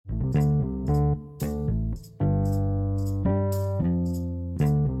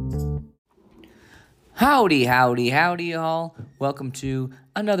Howdy, howdy, howdy, y'all. Welcome to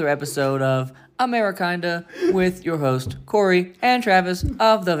another episode of Amerikinda with your host, Corey and Travis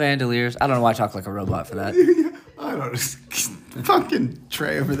of the Vandaliers. I don't know why I talk like a robot for that. I don't know. Fucking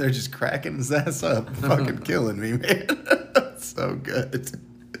Trey over there just cracking his ass up. Fucking killing me, man. So good.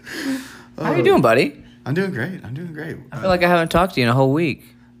 How you doing, buddy? I'm doing great. I feel like I haven't talked to you in a whole week.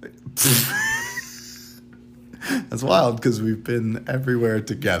 That's wild because we've been everywhere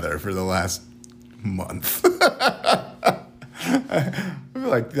together for the last month. I feel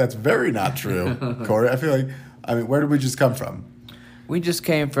like that's very not true, Corey. Where did we just come from? We just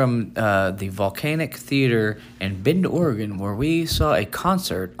came from the Volcanic Theater in Bend, Oregon, where we saw a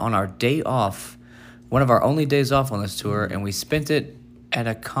concert on our day off, one of our only days off on this tour, and we spent it at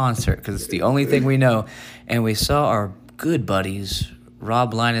a concert because it's the only thing we know. And we saw our good buddies,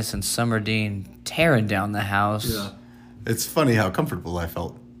 Rob Linus and Summer Dean, tearing down the house. Yeah. It's funny how comfortable I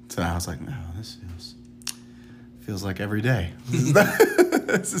felt tonight. I was like, oh, this feels like every day.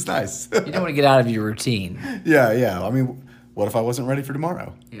 This is nice. You don't want to get out of your routine. Yeah. I mean, what if I wasn't ready for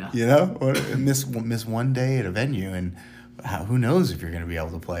tomorrow? Yeah. You know? Miss one day at a venue, and who knows if you're going to be able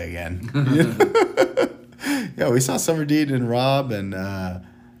to play again. Yeah, we saw Summer Dean and Rob, and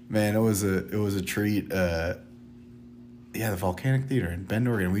man, it was a treat. The Volcanic Theater in Bend,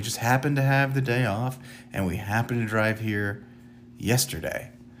 Oregon. We just happened to have the day off, and we happened to drive here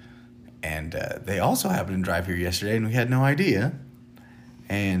yesterday. And they also happened to drive here yesterday, and we had no idea.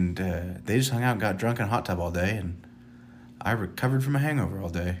 And they just hung out and got drunk in a hot tub all day, and I recovered from a hangover all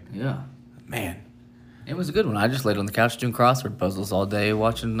day. Yeah. Man. It was a good one. I just laid on the couch doing crossword puzzles all day,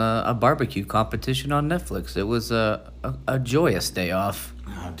 watching a barbecue competition on Netflix. It was a joyous day off.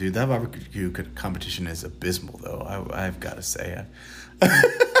 Oh, dude, that barbecue competition is abysmal, though. I've got to say.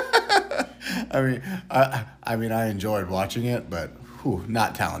 I enjoyed watching it, but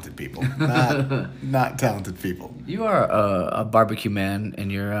not talented people. Not talented people. You are a barbecue man in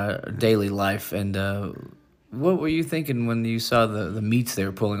your daily life, and what were you thinking when you saw the meats they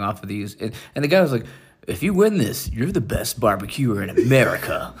were pulling off of these? And the guy was like, if you win this, you're the best barbecuer in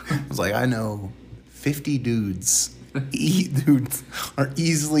America. I was like, I know 50 dudes. Dudes are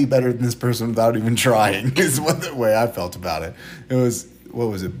easily better than this person without even trying, is the way I felt about it. It was, what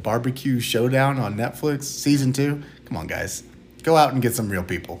was it, Barbecue Showdown on Netflix, season 2? Come on, guys. Go out and get some real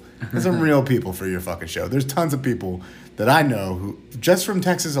people. Get some real people for your fucking show. There's tons of people that I know who, just from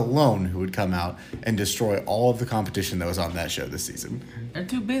Texas alone, who would come out and destroy all of the competition that was on that show this season. They're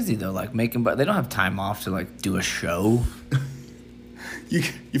too busy, though, but they don't have time off to, do a show. You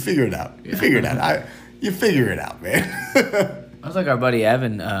figure it out. You figure it out. You figure it out, man. I was like our buddy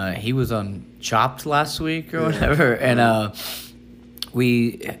Evan. He was on Chopped last week or whatever, and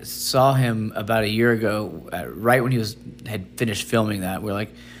we saw him about a year ago, right when he had finished filming that. We're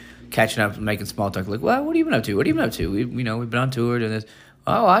catching up, making small talk. Like, well, what have you been up to? We've been on tour doing this.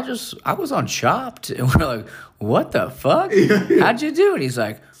 Oh, I was on Chopped, and we're like, what the fuck? How'd you do? And he's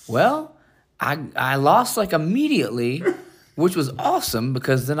like, well, I lost immediately. Which was awesome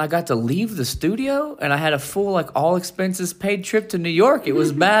because then I got to leave the studio and I had a full all expenses paid trip to New York. It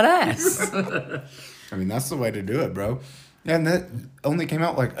was badass. I mean, that's the way to do it, bro. And that only came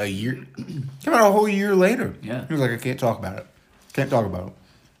out a year. Came out a whole year later. Yeah. He was like, I can't talk about it. Can't talk about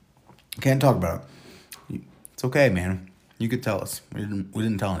it. It's okay, man. You could tell us. We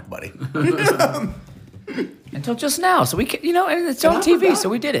didn't tell anybody. Until just now. So we can, and it's on TV, so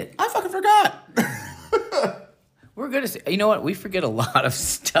we did it. I fucking forgot. We're good at, you know what? We forget a lot of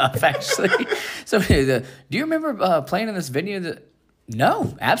stuff, actually. So, do you remember playing in this venue?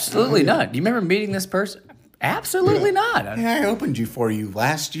 No, absolutely not. Do you remember meeting this person? Absolutely not. Yeah, I opened for you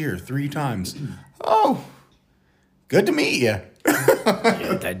last year 3 times. Oh, good to meet you.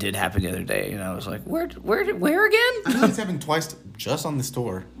 Yeah, that did happen the other day. I was like, where again? It's happened twice just on this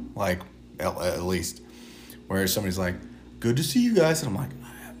tour, at least, where somebody's like, good to see you guys. And I'm like,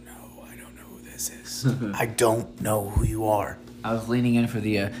 I don't know who you are. I was leaning in for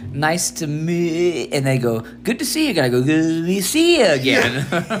the nice to meet, and they go, good to see you again. I go, good to see you again.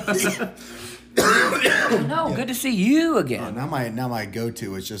 No, good to see you again. Now my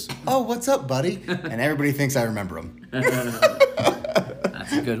go-to is just, oh, what's up, buddy? And everybody thinks I remember them.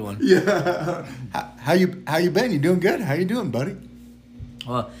 That's a good one. Yeah. How you been? You doing good? How you doing, buddy?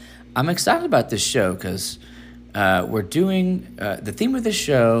 Well, I'm excited about this show because we're doing, the theme of this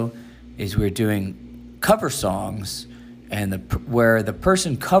show is we're doing cover songs, and where the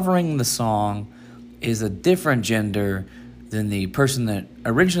person covering the song is a different gender than the person that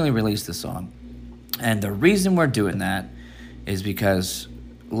originally released the song. And the reason we're doing that is because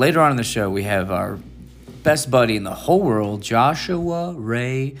later on in the show we have our best buddy in the whole world, Joshua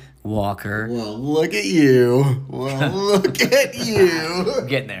Ray Walker. Well, look at you. Well, look at you. I'm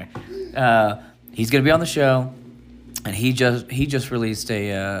getting there. He's gonna be on the show, and he just released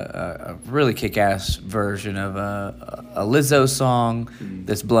a really kick-ass version of a Lizzo song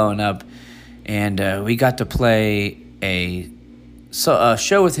that's blowing up, and we got to play a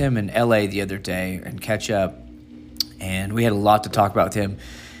show with him in LA the other day and catch up, and we had a lot to talk about with him,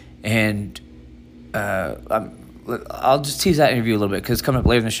 and I'll just tease that interview a little bit because it's coming up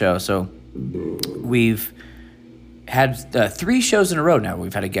later in the show. So we've had 3 shows in a row now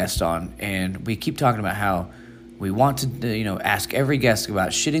we've had a guest on, and we keep talking about how we want to ask every guest about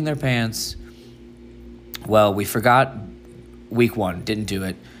shitting their pants. Well, we forgot week 1, didn't do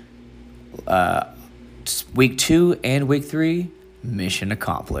it. Week 2 and week 3, mission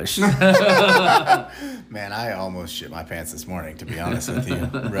accomplished. Man, I almost shit my pants this morning, to be honest with you,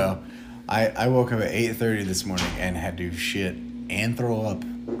 bro. I woke up at 8:30 this morning and had to shit and throw up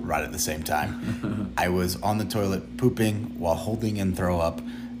right at the same time. I was on the toilet pooping while holding in throw up.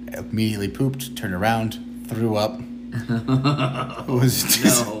 Immediately pooped, turned around, threw up. It was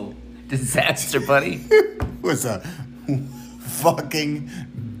just... No. Disaster, buddy. It was a fucking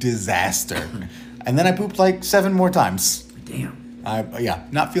disaster. And then I pooped like 7 more times. Damn.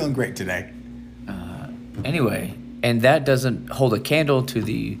 Not feeling great today. Anyway, and that doesn't hold a candle to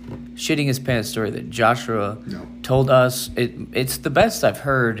the shitting his pants story that Joshua told us. It's the best I've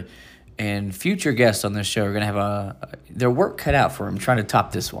heard, and future guests on this show are going to have their work cut out for him trying to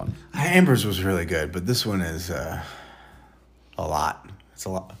top this one. Amber's was really good, but this one is a lot. It's a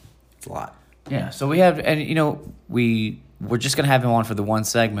lot. Yeah, so we have, and we're just going to have him on for the one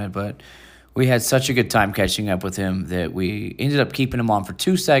segment, but we had such a good time catching up with him that we ended up keeping him on for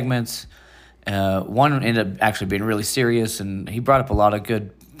 2 segments. One ended up actually being really serious, and he brought up a lot of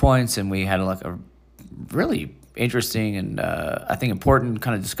good points, and we had a really interesting and I think important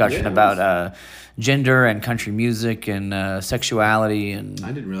kind of discussion about gender and country music and sexuality. And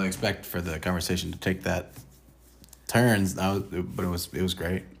I didn't really expect for the conversation to take that turns, but it was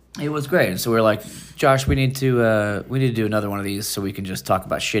great. It was great. And so we were like, Josh, we need to do another one of these so we can just talk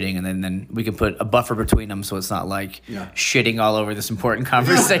about shitting, and then we can put a buffer between them so it's not like shitting all over this important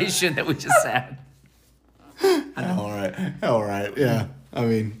conversation that we just had. All right. Yeah. I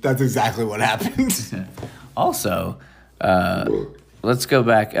mean, that's exactly what happened. Also, let's go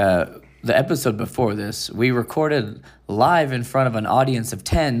back. The episode before this, we recorded live in front of an audience of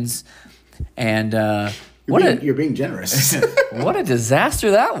 10s, and you're being generous. What a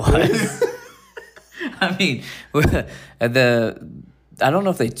disaster that was. I mean, I don't know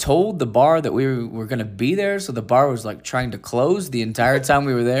if they told the bar that we were going to be there, so the bar was like trying to close the entire time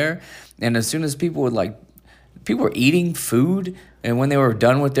we were there. And as soon as people were eating food, and when they were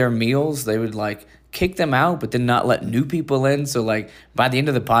done with their meals, they would like kick them out, but then not let new people in. So like by the end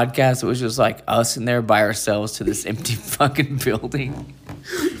of the podcast, it was just like us in there by ourselves to this empty fucking building.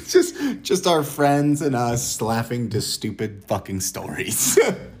 Just our friends and us laughing to stupid fucking stories.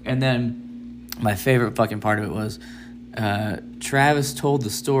 And then my favorite fucking part of it was Travis told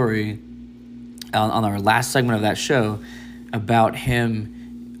the story on our last segment of that show about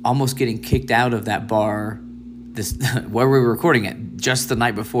him almost getting kicked out of that bar where we were recording it just the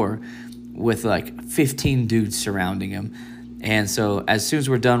night before, with like 15 dudes surrounding him. And so as soon as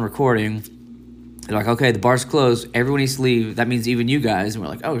we're done recording, they're like, okay, the bar's closed. Everyone needs to leave. That means even you guys. And we're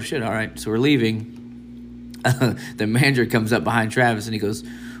like, oh, shit, all right. So we're leaving. The manager comes up behind Travis, and he goes,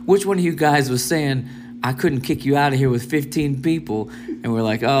 which one of you guys was saying I couldn't kick you out of here with 15 people? And we're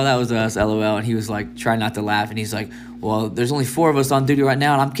like, oh, that was us, LOL. And he was like, trying not to laugh. And he's like, well, there's only 4 of us on duty right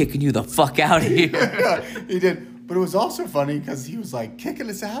now, and I'm kicking you the fuck out of here. He did. But it was also funny because he was like kicking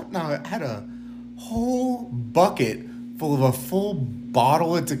us out. Now I had a whole bucket full of a full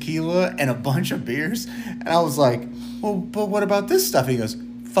bottle of tequila and a bunch of beers. And I was like, well, but what about this stuff? He goes,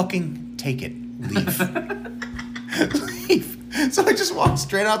 fucking take it. Leave. Leave. So I just walked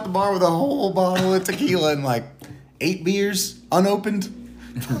straight out the bar with a whole bottle of tequila and like 8 beers unopened.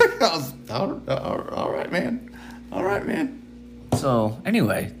 I was, all right, man. All right, man. So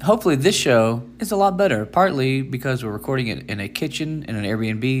anyway, hopefully this show is a lot better, partly because we're recording it in a kitchen in an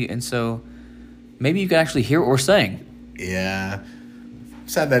Airbnb, and so maybe you can actually hear what we're saying. Yeah.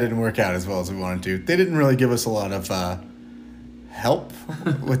 Sad that didn't work out as well as we wanted to. They didn't really give us a lot of help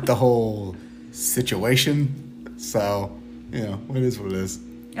with the whole situation. So, it is what it is.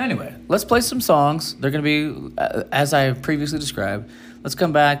 Anyway, let's play some songs. They're going to be, as I previously described. Let's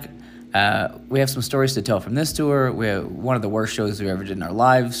come back. We have some stories to tell from this tour. We have one of the worst shows we've ever did in our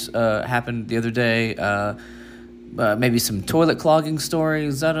lives happened the other day. maybe some toilet clogging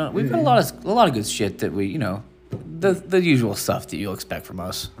stories. We've got a lot of good shit that we, the usual stuff that you'll expect from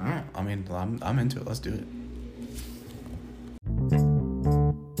us. All right. I mean, I'm into it. Let's do it.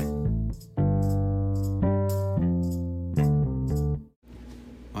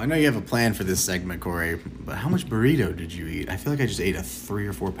 I know you have a plan for this segment, Corey, but how much burrito did you eat? I feel like I just ate a 3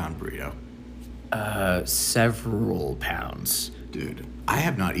 or 4 pound burrito. Several pounds. Dude, I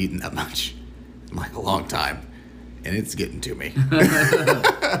have not eaten that much in like a long time, and it's getting to me.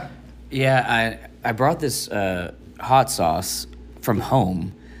 Yeah, I brought this hot sauce from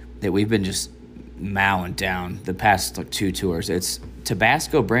home that we've been just mowing down the past like 2 tours. It's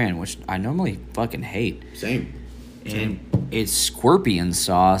Tabasco brand, which I normally fucking hate. Same. And it's scorpion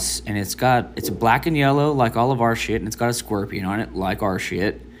sauce, and it's black and yellow like all of our shit, and it's got a scorpion on it like our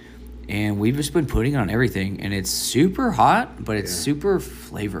shit. And we've just been putting it on everything, and it's super hot, but it's super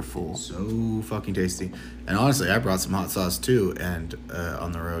flavorful. So fucking tasty. And honestly, I brought some hot sauce too, and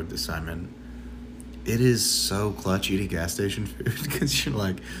on the road this time, and it is so clutch eating gas station food because you're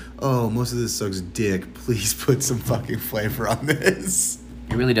like, oh, most of this sucks dick. Please put some fucking flavor on this.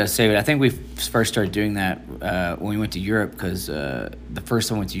 It really does save it. I think we first started doing that when we went to Europe because the first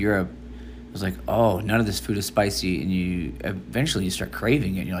time we went to Europe, it was like, oh, none of this food is spicy, and you eventually you start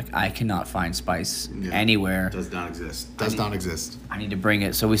craving it. And you're like, I cannot find spice anywhere. Does not exist. I need to bring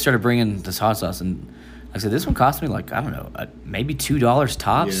it. So we started bringing this hot sauce, and like I said, this one cost me like, I don't know, maybe $2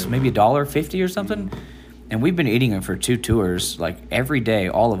 tops, maybe $1.50 or something. And we've been eating it for 2 tours, like every day,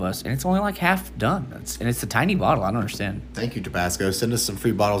 all of us, and it's only like half done. And it's a tiny bottle. I don't understand. Thank you, Tabasco. Send us some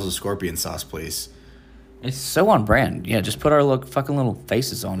free bottles of scorpion sauce, please. It's so on brand. Yeah, just put our fucking little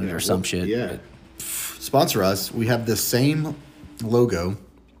faces on it or some shit. Yeah. Sponsor us. We have the same logo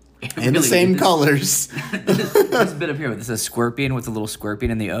and the same colors. This bit up here, this is a scorpion with a little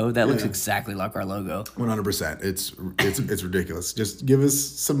scorpion in the O. That looks exactly like our logo. 100%. It's ridiculous. Just give us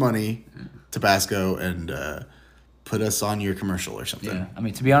some money, Tabasco, and put us on your commercial or something. Yeah, I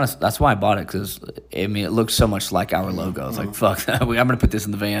mean, to be honest, that's why I bought it, because, I mean, it looks so much like our logo. It's like, fuck that. I'm going to put this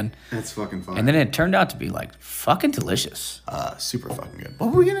in the van. That's fucking fun. And then it turned out to be, like, fucking delicious. Super fucking good.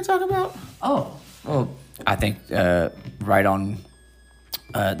 What were we going to talk about? Oh, well, I think right on,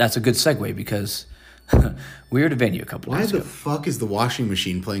 that's a good segue, because we were at a venue a couple days ago. Why the fuck is the washing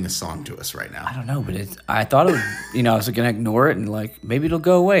machine playing a song to us right now? I don't know, but I thought it would, I was going to ignore it and like, maybe it'll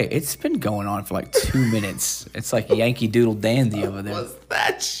go away. It's been going on for like 2 minutes. It's like Yankee Doodle Dandy over there. What's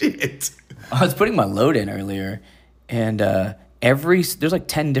that shit? I was putting my load in earlier, and there's like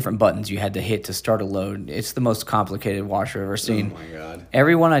 10 different buttons you had to hit to start a load. It's the most complicated washer I've ever seen. Oh my God.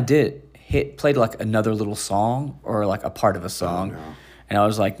 Every one I did played like another little song or like a part of a song. Oh, no. And I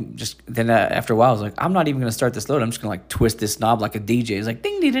was like, then after a while, I was like, I'm not even going to start this load. I'm just going to like twist this knob like a DJ. It's like,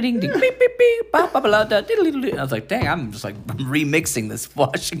 ding, ding, ding, ding, beep, beep, beep, ba, ba, ba, da, diddle, diddle. I was like, dang, I'm just like remixing this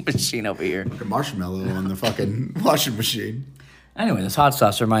washing machine over here. Like a marshmallow on the fucking washing machine. Anyway, this hot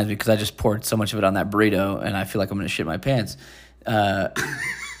sauce reminds me, because I just poured so much of it on that burrito, and I feel like I'm going to shit my pants.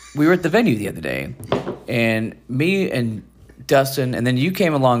 We were at the venue the other day, and me and Dustin, and then you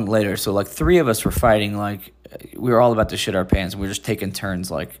came along later, so like 3 of us were fighting, like we were all about to shit our pants, and we were just taking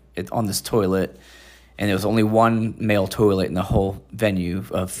turns like on this toilet, and there was only one male toilet in the whole venue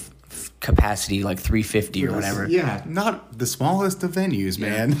of capacity like 350 or whatever. Yeah, not the smallest of venues,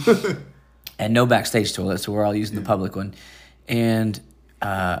 man. And no backstage toilet, so we're all using the public one. And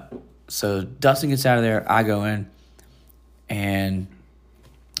so Dustin gets out of there, I go in, and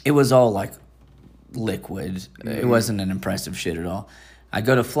it was all like liquid. Mm-hmm. It wasn't an impressive shit at all. I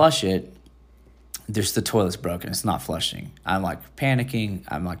go to flush it. The toilet's broken. It's not flushing. I'm like panicking.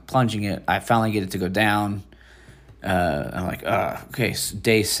 I'm like plunging it. I finally get it to go down. I'm like, okay,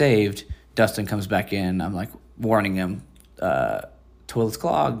 day saved. Dustin comes back in. I'm like warning him, toilet's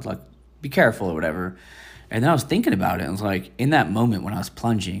clogged. Like, be careful or whatever. And then I was thinking about it. I was like, in that moment when I was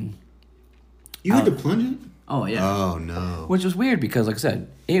plunging. You had to plunge it? Oh, yeah. Oh, no. Which was weird because, like I said,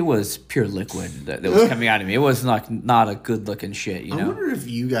 it was pure liquid that was coming out of me. It was like not a good-looking shit, you know? I wonder if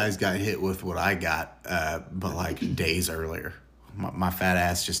you guys got hit with what I got, but like days earlier. My fat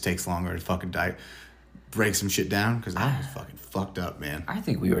ass just takes longer to fucking break some shit down because I was fucking fucked up, man. I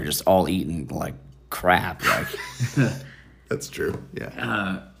think we were just all eating like crap. Like That's true,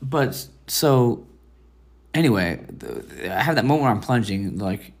 yeah. But so, anyway, I have that moment where I'm plunging,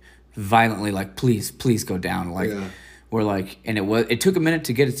 like, violently, like, please go down, like, we're like, and it took a minute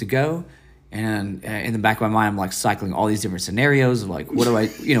to get it to go, and in the back of my mind, I'm like cycling all these different scenarios of like, what do I,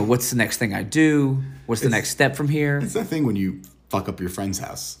 what's the next thing I do? What's the next step from here? It's that thing when you fuck up your friend's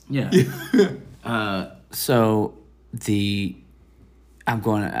house. Yeah. So I'm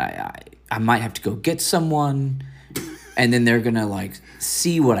going, I might have to go get someone, and then they're gonna like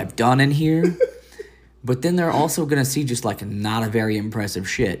see what I've done in here. But then they're also gonna see just like not a very impressive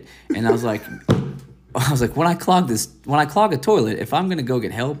shit. And I was like, when I clog a toilet, if I'm gonna go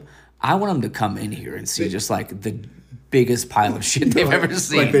get help, I want them to come in here and see just like the biggest pile of shit they've ever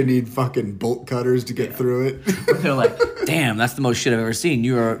seen. Like they need fucking bolt cutters to get through it. They're like, damn, that's the most shit I've ever seen.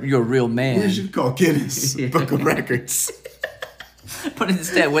 You're a real man. We should call Guinness Book of Records. But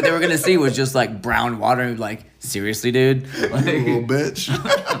instead, what they were gonna see was just like brown water. And like, seriously, dude, like, You little bitch.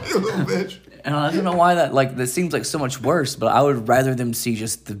 You little bitch. And I don't know why that seems like so much worse. But I would rather them see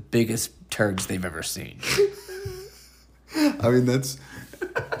just the biggest turds they've ever seen. I mean, that's.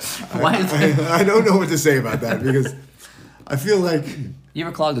 Why is that? I don't know what to say about that because I feel like. You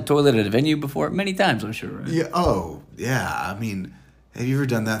ever clogged a toilet at a venue before? Many times, I'm sure. Right? Yeah. Oh, yeah. I mean, have you ever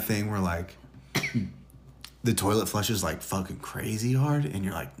done that thing where like the toilet flushes like fucking crazy hard, and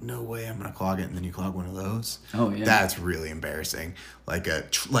you're like, no way, I'm gonna clog it, and then you clog one of those? Oh yeah. That's really embarrassing. Like a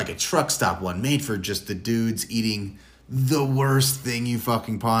truck stop one made for just the dudes eating the worst thing you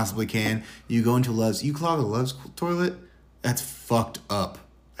fucking possibly can. You go into Love's, you clog a Love's toilet. That's fucked up.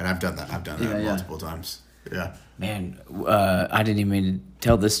 And I've done that. Multiple times. Yeah. Man, I didn't even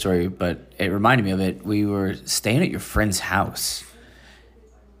tell this story, but it reminded me of it. We were staying at your friend's house,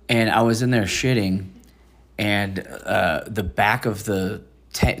 and I was in there shitting, and the back of the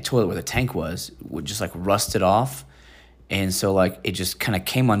toilet where the tank was would just like rusted off, and so like it just kind of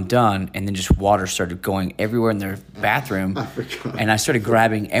came undone, and then just water started going everywhere in their bathroom. I forgot. And I started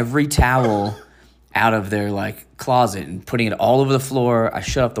grabbing every towel out of their like closet and putting it all over the floor. I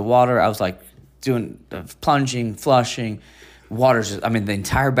shut off the water. I was like doing plunging, flushing. Water's just, I mean, the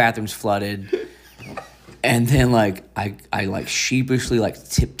entire bathroom's flooded. And then like I like sheepishly like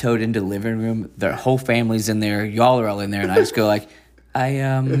tiptoed into the living room. Their whole family's in there. Y'all are all in there, and I just go like, I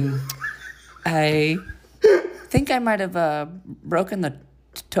think I might have broken the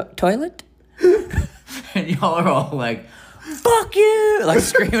toilet. And y'all are all like, fuck you, like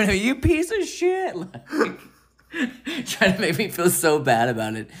screaming at me, you piece of shit, like trying to make me feel so bad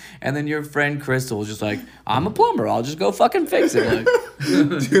about it. And then your friend Crystal was just like, I'm a plumber, I'll just go fucking fix it. Like,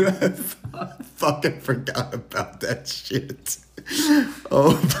 dude, I fucking forgot about that shit.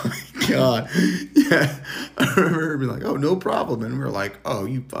 Oh my god. Yeah. I remember being like, oh, no problem. And we were like, oh,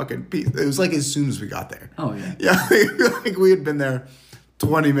 you fucking piece. It was like as soon as we got there. oh yeah. Yeah. Like we had been there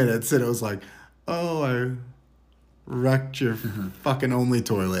 20 minutes and it was like, oh, I wrecked your fucking only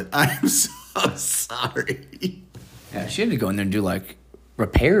toilet. I'm so sorry. Yeah, she had to go in there and do like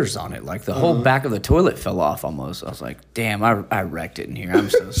repairs on it. Like the whole back of the toilet fell off almost. I was like, damn, I wrecked it in here. I'm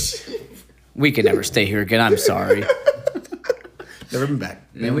so we could never stay here again. I'm sorry. Never been back.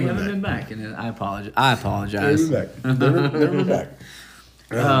 Yeah, we haven't been back, and I apologize. Never been back. Never been back.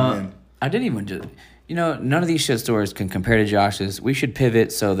 Oh, man. I didn't even just, none of these shit stories can compare to Josh's. We should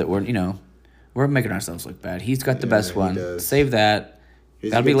pivot so that we're making ourselves look bad. He's got the best one. Does. Save that.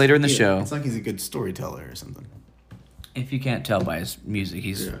 That'll be later in the show. It's like he's a good storyteller or something. If you can't tell by his music,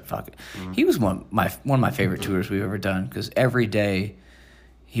 he's fucking. He was one of my favorite tours we've ever done because every day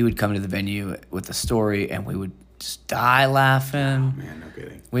he would come to the venue with a story and we would just die laughing. Oh, man, no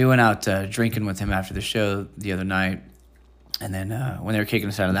kidding. We went out drinking with him after the show the other night, and then when they were kicking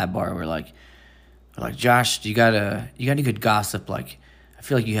us out of that bar, we're like, Josh, you got any good gossip? Like, I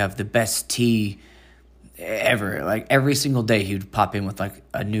feel like you have the best tea ever. Like every single day he would pop in with like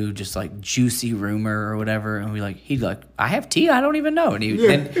a new just like juicy rumor or whatever, and he'd like, I have tea I don't even know. And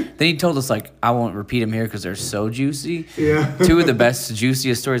then he told us like, I won't repeat them here because they're so juicy. Yeah. Two of the best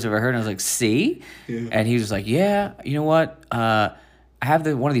juiciest stories I've ever heard. And I was like, see? Yeah. And he was like, yeah, you know what? I have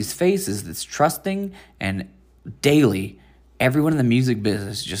one of these faces that's trusting, and daily everyone in the music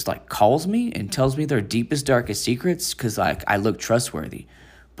business just like calls me and tells me their deepest, darkest secrets because like I look trustworthy.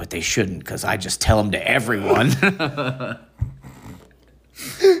 But they shouldn't because I just tell them to everyone.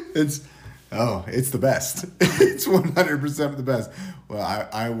 It's the best. It's 100% the best. Well,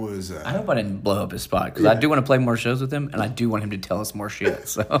 I was... I hope I didn't blow up his spot because I do want to play more shows with him, and I do want him to tell us more shit.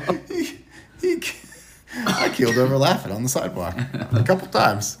 So I keeled over laughing on the sidewalk a couple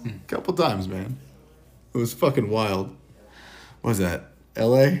times. Man. It was fucking wild. What was that?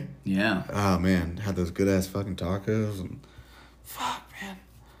 L.A.? Yeah. Oh, man. Had those good-ass fucking tacos. And fuck, man.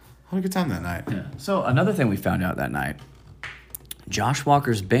 Had a good time that night. Yeah. So another thing we found out that night, Josh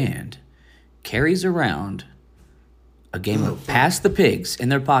Walker's band carries around a game of Pass the Pigs in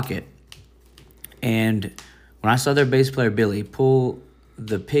their pocket. And when I saw their bass player, Billy, pull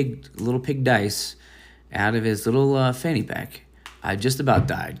the little pig dice out of his little fanny pack, I just about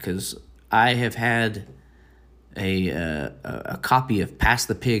died because I have had a copy of Pass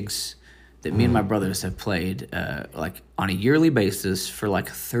the Pigs that me and my brothers have played like on a yearly basis for like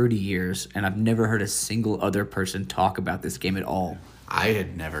 30 years, and I've never heard a single other person talk about this game at all. I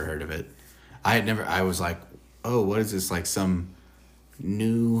had never heard of it. I was like, oh, what is this, like some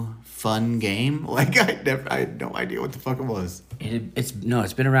new fun game? Like I had no idea what the fuck it was. It's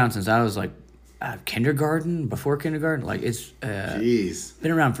been around since I was like kindergarten, before kindergarten. Like it's Jeez.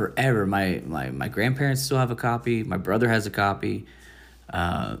 been around forever. My grandparents still have a copy. My brother has a copy.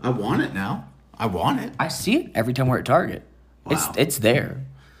 I want it now. I want it. I see it every time we're at Target. Wow. It's there.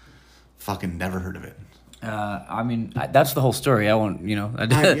 Fucking never heard of it. I mean, that's the whole story. I want, you know.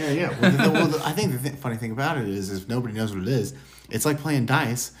 Yeah. I think the funny thing about it is, if nobody knows what it is, it's like playing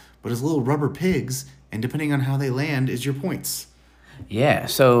dice, but it's little rubber pigs, and depending on how they land is your points. Yeah.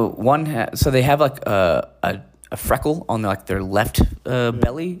 So so they have like a freckle on like their left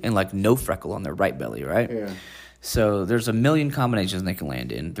belly, and like no freckle on their right belly, right? Yeah. So there's a million combinations they can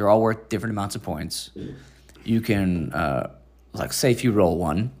land in. They're all worth different amounts of points. You can, like, say if you roll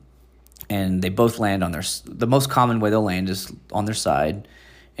one, and they both land on the most common way they'll land is on their side.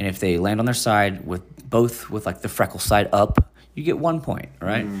 And if they land on their side with like the freckle side up, you get 1 point,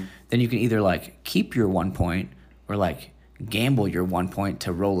 right? Then you can either like keep your 1 point or like gamble your 1 point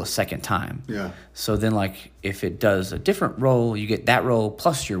to roll a second time. Yeah. So then, like, if it does a different roll, you get that roll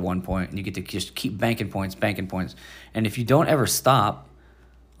plus your 1 point, and you get to just keep banking points. And if you don't ever stop,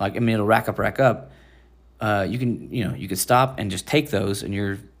 like, I mean, it'll rack up. You can stop and just take those, and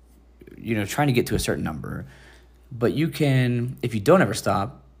you're, trying to get to a certain number. But you can, if you don't ever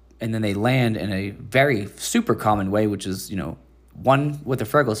stop, and then they land in a very super common way, which is, one with the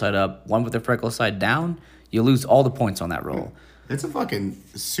freckle side up, one with the freckle side down, you lose all the points on that roll. It's a fucking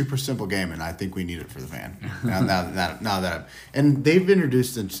super simple game, and I think we need it for the fan. now that and they've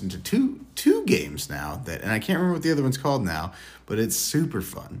introduced it into two games now and I can't remember what the other one's called now, but it's super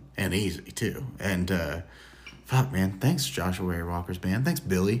fun and easy too. And fuck, man, thanks Joshua A. Walker's band. Thanks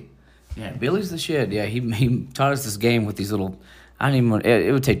Billy. Yeah, Billy's the shit. Yeah, he taught us this game with these little. I don't even want.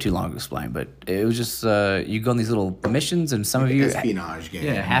 It would take too long to explain, but it was just you go on these little missions, and some of you espionage game.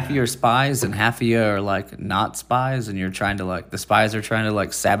 Yeah, half of you are spies, and half of you are like not spies, and you're trying to like the spies are trying to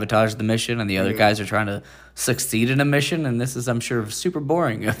like sabotage the mission, and the other guys are trying to succeed in a mission. And this is, I'm sure, super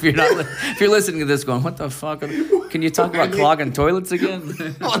boring if you're not if you're listening to this going, what the fuck? Can you talk about clogging toilets again?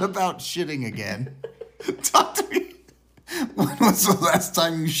 What about shitting again? Talk to me. When was the last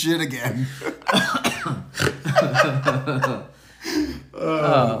time you shit again?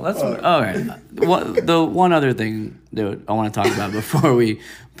 All right. The one other thing that I want to talk about before we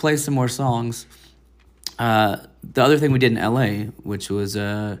play some more songs, the other thing we did in LA, which was,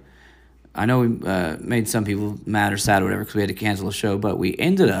 I know we made some people mad or sad or whatever because we had to cancel the show, but we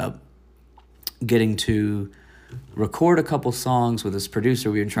ended up getting to record a couple songs with this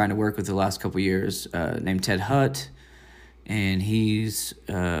producer we've been trying to work with the last couple years, named Ted Hutt, and he's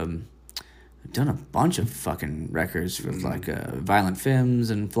done a bunch of fucking records with like Violent Femmes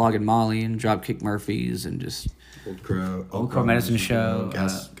and Flogging Molly and Dropkick Murphys and just Old Crow Medicine Show,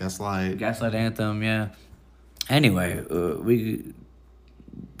 Gaslight Anthem, yeah. Anyway, we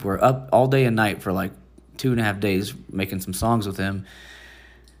were up all day and night for like 2.5 days making some songs with him.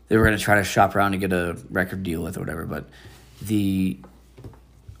 They were going to try to shop around to get a record deal with or whatever, but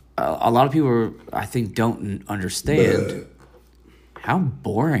a lot of people, I think, don't understand how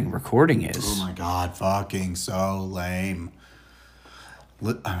boring recording is. Oh my God, fucking so lame.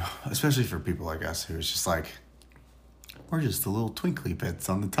 Especially for people like us who is just like, we're just the little twinkly bits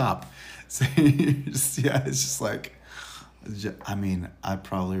on the top. So it's just like, I mean, I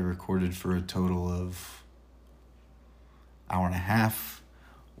probably recorded for a total of 1.5.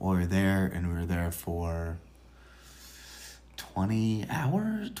 We were there for 20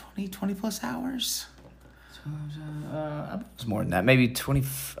 plus hours. It's more than that. Maybe 20,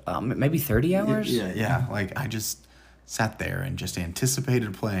 maybe 30 hours. Yeah. Like I just sat there and just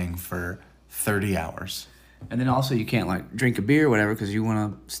anticipated playing for 30 hours. And then also you can't like drink a beer or whatever because you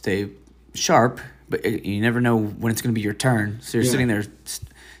want to stay sharp, but you never know when it's going to be your turn. So you're sitting there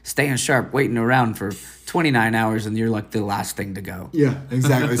staying sharp, waiting around for 29 hours, and you're like the last thing to go. Yeah,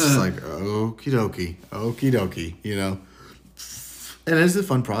 exactly. It's just like okie dokie, And it's a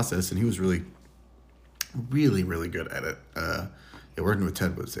fun process, and he was really, really, really good at it. Working with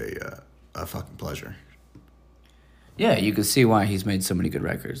Ted was a fucking pleasure. Yeah, you can see why he's made so many good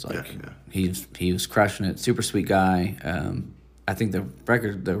records. Like he was crushing it. Super sweet guy. I think the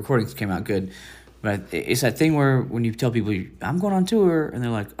recordings came out good. But it's that thing where when you tell people, I'm going on tour, and they're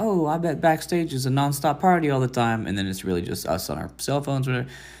like, oh, I bet backstage is a nonstop party all the time, and then it's really just us on our cell phones. Whatever.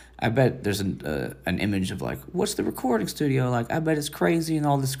 I bet there's an image of like, what's the recording studio like? I bet it's crazy and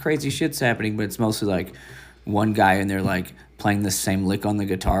all this crazy shit's happening, but it's mostly like one guy in there like playing the same lick on the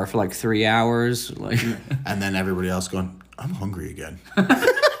guitar for like 3 hours, like, and then everybody else going, I'm hungry again. Like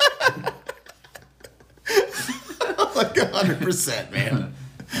 100%, man.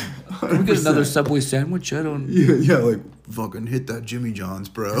 100%. Can we get another Subway sandwich? I don't. Yeah, like fucking hit that Jimmy John's,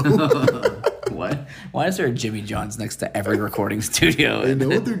 bro. What? Why is there a Jimmy John's next to every recording studio? They know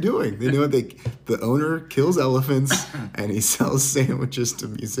what they're doing. They know the owner kills elephants and he sells sandwiches to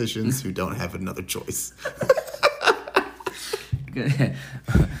musicians who don't have another choice.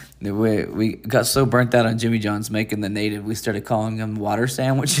 We got so burnt out on Jimmy John's making the native, we started calling them water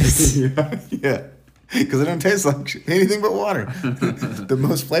sandwiches. Yeah. Because they don't taste like anything but water. The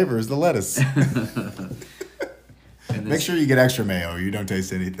most flavor is the lettuce. Make sure you get extra mayo. You don't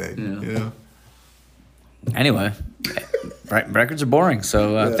taste anything. Yeah. You know? Anyway, records are boring,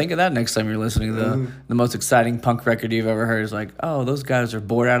 so think of that next time you're listening to the most exciting punk record you've ever heard. Is like, oh, those guys are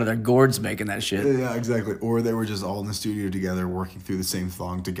bored out of their gourds making that shit. Yeah, exactly. Or they were just all in the studio together, working through the same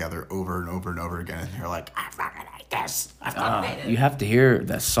song together over and over and over again, and they're like, I fucking hate this. I fucking hate it. You have to hear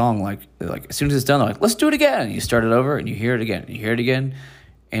that song like as soon as it's done, they're like, let's do it again. And you start it over, and you hear it again, and you hear it again.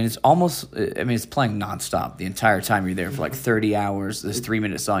 And it's almost, I mean, it's playing nonstop the entire time you're there for like 30 hours, this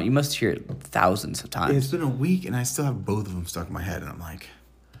 3-minute song. You must hear it thousands of times. It's been a week, and I still have both of them stuck in my head, and I'm like,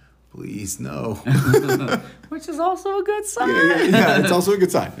 please, no. Which is also a good sign. Yeah, it's also a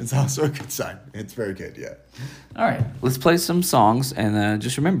good sign. It's very good, yeah. All right, let's play some songs, and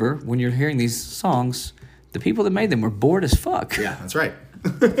just remember, when you're hearing these songs, the people that made them were bored as fuck. Yeah, that's right.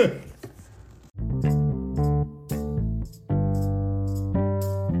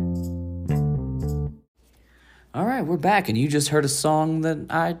 All right, we're back, and you just heard a song that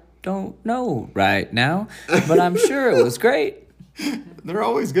I don't know right now, but I'm sure it was great. They're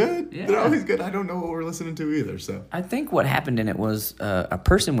always good. Yeah. They're always good. I don't know what we're listening to either, so. I think what happened in it was a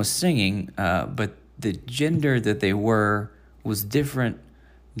person was singing, but the gender that they were was different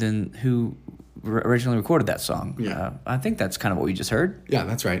than who originally recorded that song. Yeah. I think that's kind of what we just heard. Yeah,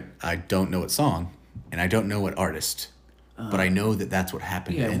 that's right. I don't know what song, and I don't know what artist. But I know that that's what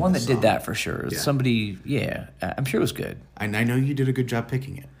happened. Yeah, in one the that song. did that for sure. Yeah. Somebody, I'm sure it was good. And I know you did a good job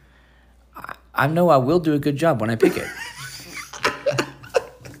picking it. I know I will do a good job when I pick it.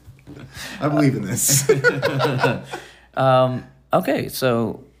 I believe in this. Okay,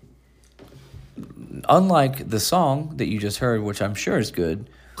 so unlike the song that you just heard, which I'm sure is good,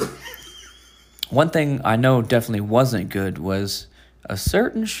 one thing I know definitely wasn't good was a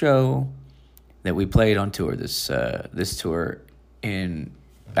certain show that we played on tour this tour.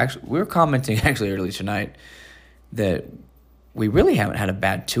 Actually, we were commenting actually earlier tonight that we really haven't had a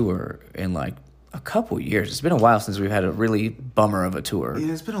bad tour in like a couple years. It's been a while since we've had a really bummer of a tour.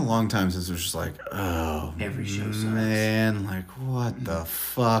 Yeah, it's been a long time since it was just like, oh, Every show sucks. man, like what the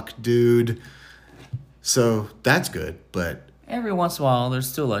fuck, dude. So that's good, but Every once in a while, there's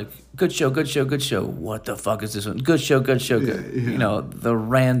still like, good show, good show, good show. What the fuck is this one? Good show, good show, good. Yeah. You know, the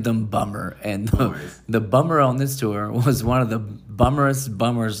random bummer. And the bummer on this tour was one of the bummerest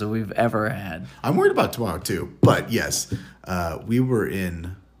bummers that we've ever had. I'm worried about tomorrow too. But yes, we were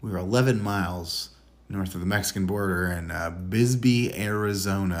 11 miles north of the Mexican border in Bisbee,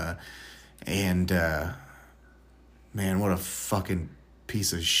 Arizona, and man, what a fucking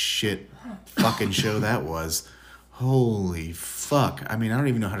piece of shit fucking show that was. Holy fuck. I mean, I don't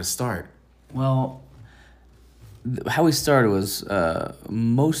even know how to start. Well, how we started was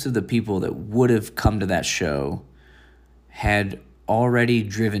most of the people that would have come to that show had already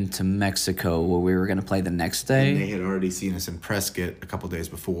driven to Mexico where we were going to play the next day. And they had already seen us in Prescott a couple days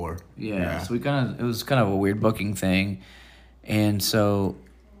before. Yeah, so it was kind of a weird booking thing. And so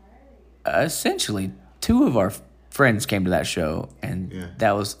essentially 2 of our friends came to that show, and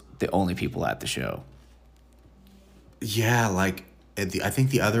that was the only people at the show. Yeah, like I think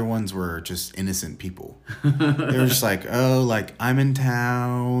the other ones were just innocent people. They were just like, oh, like I'm in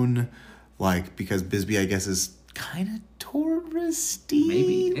town, like because Bisbee, I guess, is kind of touristy.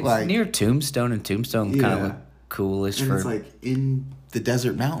 Maybe it's like near Tombstone, and Tombstone kind of look coolish and for. it's like in the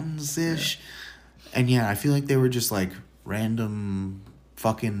desert mountains ish, and I feel like they were just like random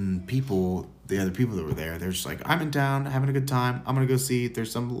fucking people. The other people that were there, they're just like, I'm in town, having a good time. I'm gonna go see.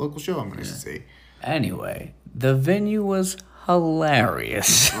 There's some local show I'm gonna see. Anyway, the venue was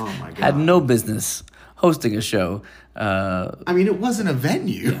hilarious. Oh my god! Had no business hosting a show. I mean, it wasn't a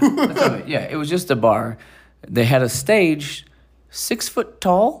venue. It was just a bar. They had a stage 6 foot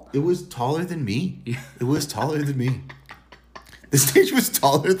tall. It was taller than me. It was taller than me. The stage was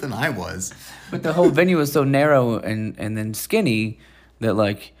taller than I was. But the whole venue was so narrow and then skinny that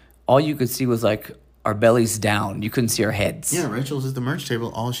like all you could see was like our bellies down. You couldn't see our heads. Yeah, Rachel's at the merch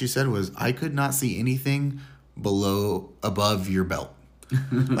table. All she said was, I could not see anything above your belt.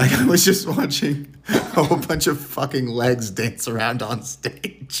 Like, I was just watching a whole bunch of fucking legs dance around on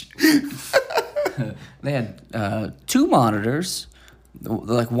stage. They had 2 monitors.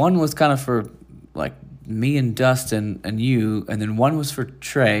 Like, one was kind of for like me and Dustin and you, and then one was for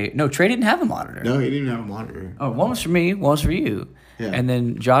Trey. No, Trey didn't have a monitor. No, he didn't have a monitor. Oh, one was for me, one was for you. Yeah. And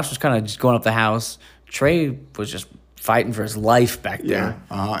then Josh was kind of just going up the house. Trey was just fighting for his life back there.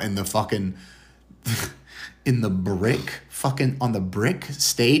 In the fucking... in the brick, fucking on the brick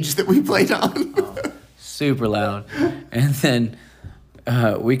stage that we played on. Super loud. And then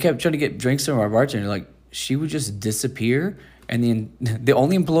we kept trying to get drinks from our bartender. Like, she would just disappear. And the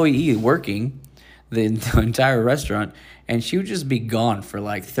only employee working the entire restaurant, and she would just be gone for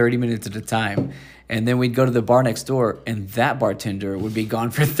like 30 minutes at a time. And then we'd go to the bar next door, and that bartender would be gone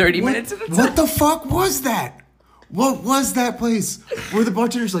for 30 minutes at a time. What the fuck was that? What was that place where the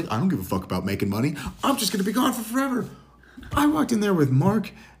bartender's like, I don't give a fuck about making money. I'm just going to be gone for forever. I walked in there with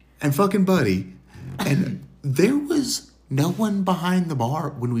Mark and fucking Buddy, and there was no one behind the bar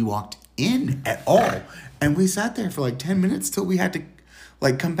when we walked in at all. And we sat there for like 10 minutes till we had to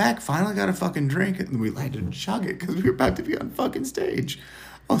like come back, finally got a fucking drink, and we had to chug it because we were about to be on fucking stage.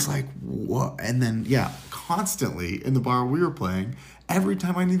 I was like, what? And then, yeah, constantly in the bar we were playing, every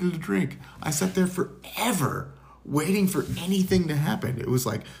time I needed a drink, I sat there forever waiting for anything to happen. It was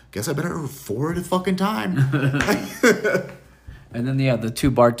like, guess I better afford a fucking time. And then, the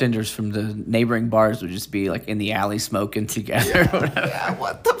 2 bartenders from the neighboring bars would just be like in the alley smoking together. Yeah,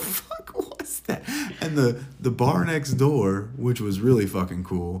 what the fuck was that? And the bar next door, which was really fucking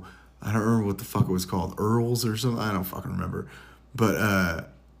cool, I don't remember what the fuck it was called, Earl's or something, I don't fucking remember. But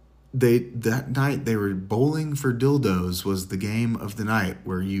that night they were bowling for dildos was the game of the night,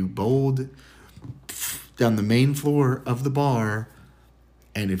 where you bowled down the main floor of the bar,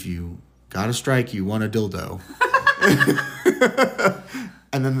 and if you got a strike, you won a dildo.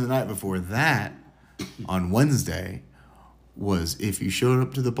 And then the night before that, on Wednesday, was if you showed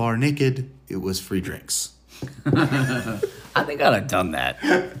up to the bar naked, it was free drinks. I think I'd have done that.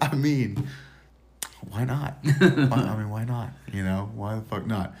 I mean, why not? Why not? You know, why the fuck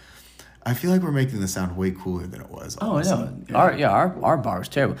not? I feel like we're making this sound way cooler than it was. Oh, I know. Yeah. Our bar was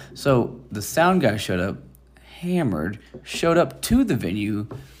terrible. So the sound guy showed up, hammered, showed up to the venue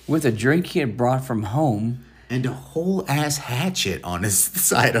with a drink he had brought from home. And a whole ass hatchet on his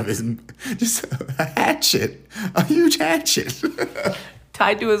side of his... Just a hatchet. A huge hatchet.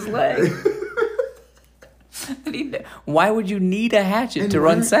 Tied to his leg. Why would you need a hatchet to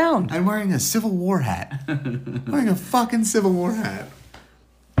run sound? I'm wearing a Civil War hat. Wearing a fucking Civil War hat.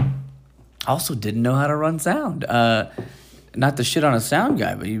 Also didn't know how to run sound. Not to shit on a sound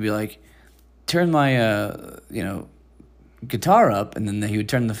guy, but he'd be like, turn my, guitar up, and then he would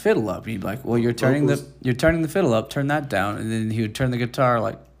turn the fiddle up. He'd be like, well, you're turning the fiddle up, turn that down, and then he would turn the guitar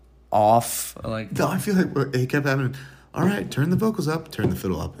like off. Like, no, I feel like he kept having, all right, turn the vocals up, turn the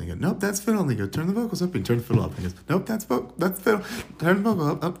fiddle up. And he goes, nope, that's fiddle. And he goes, turn the vocals up, and turn the fiddle up. And he goes, nope, that's fiddle. Turn the vocal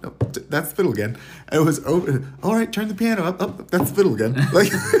up, nope, that's fiddle again. And it was open. All right, turn the piano up, that's fiddle again.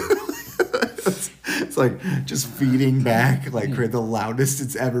 Like, it's like just feeding back like the loudest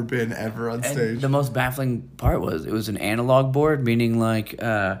it's ever been on stage. And the most baffling part was it was an analog board, meaning like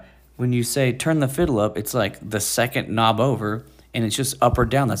when you say turn the fiddle up, it's like the second knob over, and it's just up or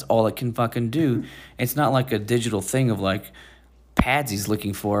down. That's all it can fucking do. It's not like a digital thing of like pads he's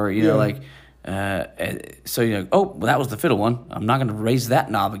looking for, you know, like. So you're like, oh, well, that was the fiddle one. I'm not going to raise that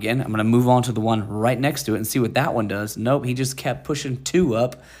knob again. I'm going to move on to the one right next to it and see what that one does. Nope, he just kept pushing 2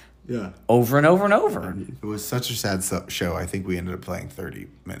 up. Yeah. Over and over and over. It was such a sad show. I think we ended up playing 30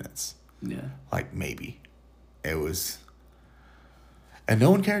 minutes. Yeah. Like, maybe. It was... And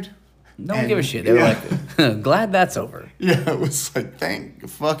no one cared. No one gave a shit. They were like, glad that's over. Yeah, it was like, thank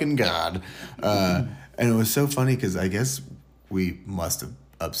fucking God. And it was so funny because I guess we must have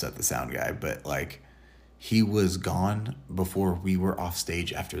upset the sound guy, but, like, he was gone before we were off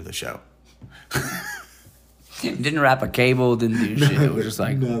stage after the show. Didn't wrap a cable, didn't do shit. It was just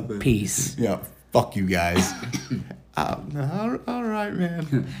like, peace. Yeah, fuck you guys. All right,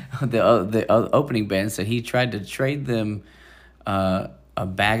 man. The opening band said he tried to trade them a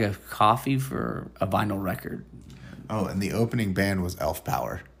bag of coffee for a vinyl record. Oh, and the opening band was Elf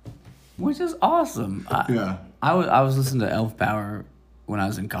Power. Which is awesome. I was listening to Elf Power when I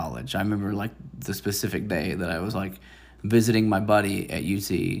was in college. I remember, like, the specific day that I was, like, visiting my buddy at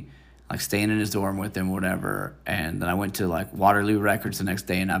UT. like staying in his dorm with him, whatever. And then I went to like Waterloo Records the next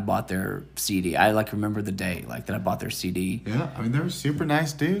day, and I bought their CD. I like remember the day like that I bought their CD. Yeah, I mean they were super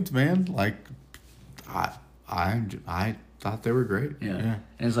nice dudes, man. Like, I thought they were great. Yeah.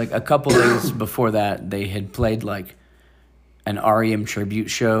 And it's like a couple days before that, they had played like an REM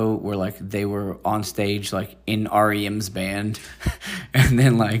tribute show where like they were on stage like in REM's band. And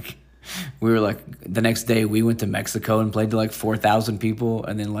then like we were like the next day we went to Mexico and played to like 4,000 people,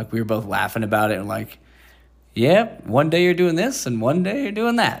 and then like we were both laughing about it and like, yeah, one day you're doing this and one day you're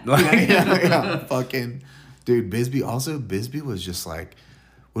doing that. yeah. Fucking dude, Bisbee was just like,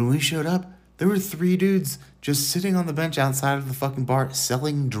 when we showed up, there were 3 dudes just sitting on the bench outside of the fucking bar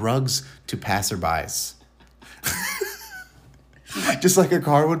selling drugs to passerbys. Just like a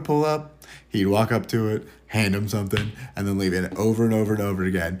car would pull up, he'd walk up to it, hand him something, and then leave it over and over and over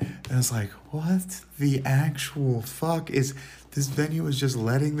again. And it's like, what the actual fuck is... This venue was just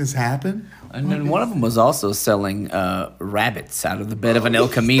letting this happen? And then one of them was also selling rabbits out of the bed of an El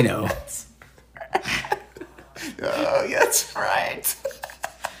Camino. Oh, that's right.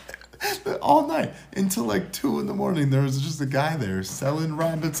 All night until like 2 a.m, there was just a guy there selling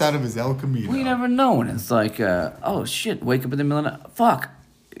rabbits out of his El Camino. We never know, and it's like, oh shit, wake up in the middle of the night. Fuck,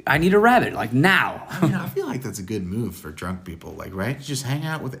 I need a rabbit, like now. I mean, I feel like that's a good move for drunk people, like, right? Just hang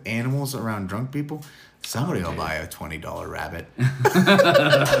out with animals around drunk people. Somebody will buy a $20 rabbit.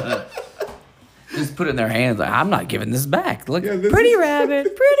 Just put it in their hands, like, I'm not giving this back. Look, yeah, pretty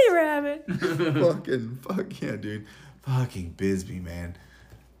rabbit, pretty rabbit. Fuck yeah, dude. Fucking Bisbee, man.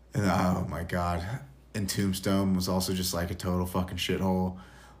 And, oh my god. And Tombstone was also just like a total fucking shithole.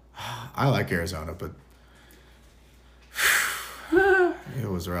 I like Arizona, but it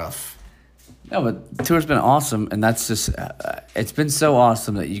was rough. No, but the tour's been awesome, and that's just, it's been so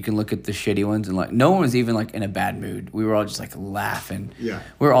awesome that you can look at the shitty ones and like, no one was even like in a bad mood. We were all just like laughing. Yeah.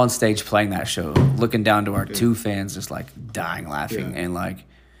 We were on stage playing that show, looking down to our 2 fans just like dying laughing, and like,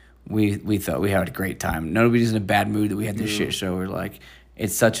 we thought we had a great time. Nobody's in a bad mood that we had this shit show. We're like,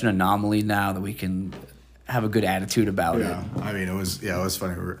 it's such an anomaly now that we can have a good attitude about it. Yeah, I mean, it was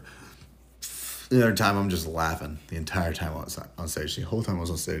funny. The other time, I'm just laughing the entire time I was on stage. The whole time I was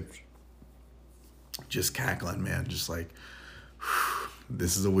on stage, just cackling, man. Just like,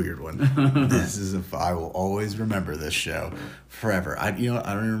 this is a weird one. I will always remember this show forever. I don't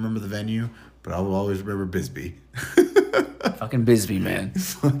even remember the venue, but I will always remember Bisbee. Fucking Bisbee, man.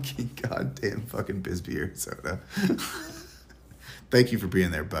 Fucking goddamn fucking Bisbee, Arizona. Thank you for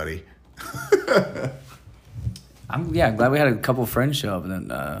being there, buddy. I'm glad we had a couple friends show up, and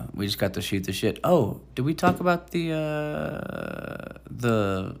then we just got to shoot the shit. Oh, did we talk about the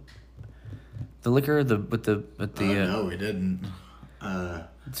liquor with the no, we didn't.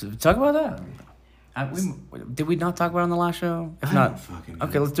 Talk about that. Did we not talk about it on the last show? If not, fucking know.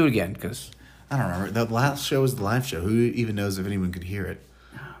 Okay, let's do it again because I don't remember. The last show was the live show. Who even knows if anyone could hear it?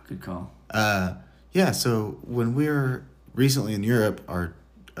 Good call. Yeah. So when we were recently in Europe, our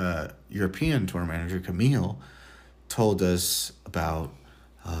European tour manager Camille told us about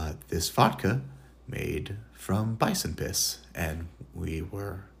this vodka made from bison piss, and we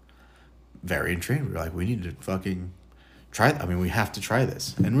were very intrigued. We were like, we need to fucking try. I mean, we have to try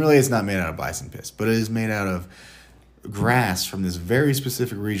this. And really, it's not made out of bison piss, but it is made out of grass from this very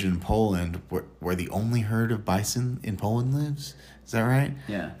specific region in Poland, where the only herd of bison in Poland lives. Is that right?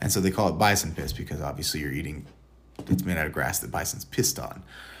 Yeah. And so they call it bison piss because obviously you're eating. It's made out of grass that bison's pissed on.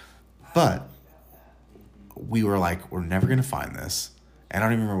 But we were like, we're never gonna find this. And I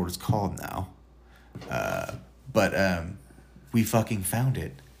don't even remember what it's called now. But we fucking found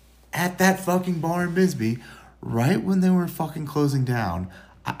it at that fucking bar in Bisbee, right when they were fucking closing down.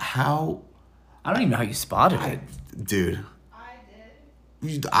 How? I don't even know how you spotted it, dude. I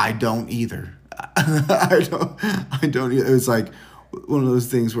did. I don't either. I don't either. It was like one of those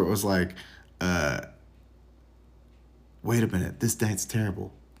things where it was like, wait a minute, this night's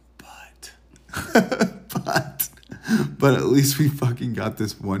terrible, but at least we fucking got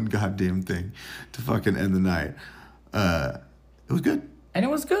this one goddamn thing to fucking end the night. It was good. And it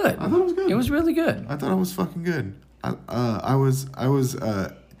was good. I thought it was good. It was really good. I thought it was fucking good. I was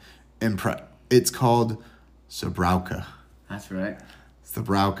impressed. It's called Zabrauka. That's right.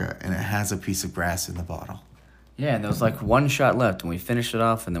 Zabrauka, and it has a piece of grass in the bottle. Yeah, and there was like one shot left, and we finished it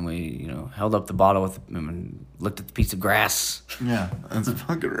off, and then we, held up the bottle with and looked at the piece of grass. Yeah, that's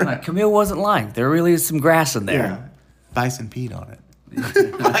fucking right. Like, Camille wasn't lying. There really is some grass in there. Yeah. Bison peed on it.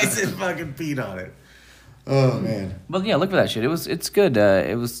 Bison fucking peed on it. Oh man. But yeah, look for that shit. It's good.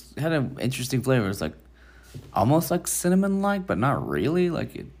 It had an interesting flavor. It's like almost like cinnamon like, but not really.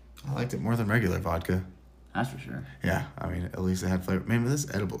 Like it. I liked it more than regular vodka. That's for sure. Yeah, I mean, at least it had flavor. Man, this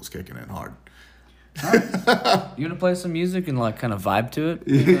edible's kicking in hard. Right. You want to play some music and like kind of vibe to it?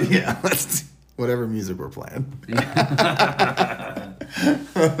 Yeah, let's whatever music we're playing.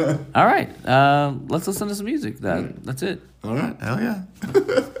 All right, let's listen to some music. That's it. All right, hell yeah.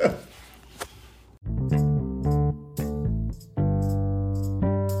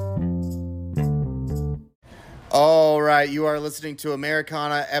 All right, you are listening to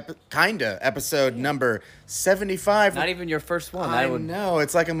Amerikinda episode number 75. Not even your first one. I know,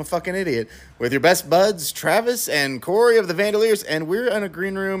 it's like I'm a fucking idiot. With your best buds, Travis and Corey of the Vandaliers, and we're in a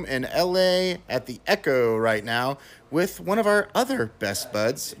green room in LA at the Echo right now with one of our other best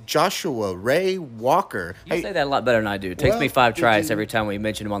buds, Joshua Ray Walker. You say that a lot better than I do. It takes me 5 tries every time we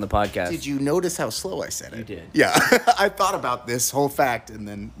mention him on the podcast. Did you notice how slow I said it? You did. Yeah, I thought about this whole fact and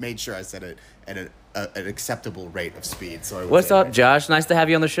then made sure I said it at an acceptable rate of speed. So what's up, Josh? Nice to have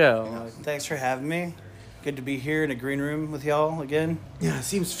you on the show. Thanks for having me. Good to be here in a green room with y'all again. Yeah, it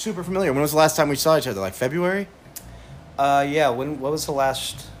seems super familiar. When was the last time we saw each other? Like February? Yeah. What was the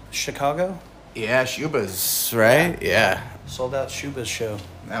last Chicago? Yeah, Shuba's, right? Yeah. Sold out Shuba's show.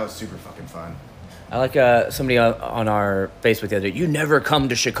 That was super fucking fun. I like somebody on our Facebook the other day. You never come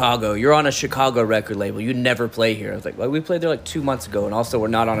to Chicago. You're on a Chicago record label. You never play here. I was like, well, we played there like 2 months ago, and also we're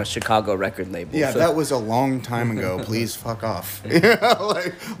not on a Chicago record label. Yeah, so. That was a long time ago. Please fuck off.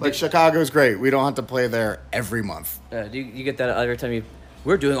 like Chicago's great. We don't have to play there every month. Do you get that every time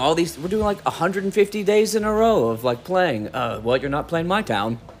we're doing like 150 days in a row of like playing. Well, you're not playing my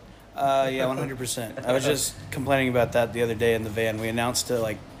town. Yeah, 100%. I was just complaining about that the other day in the van. We announced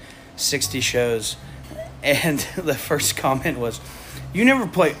like 60 shows, and the first comment was, "You never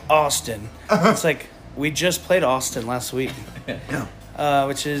play Austin." It's like, we just played Austin last week. Yeah.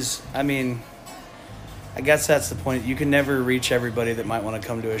 Which is, I mean, I guess that's the point. You can never reach everybody that might want to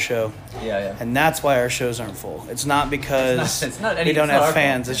come to a show. Yeah. And that's why our shows aren't full. It's not because we don't have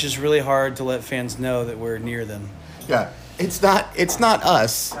fans. It's just really hard to let fans know that we're near them. Yeah. It's not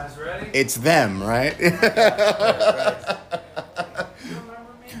us. It's them, right?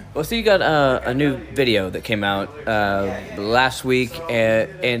 Well, so you got a new video that came out last week,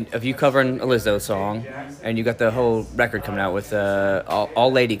 and of you covering a Lizzo song, and you got the whole record coming out with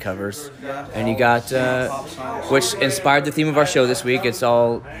all lady covers, and you got which inspired the theme of our show this week. It's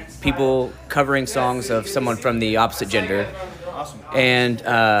all people covering songs of someone from the opposite gender, and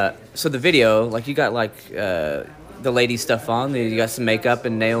so the video, like you got like the lady stuff on, you got some makeup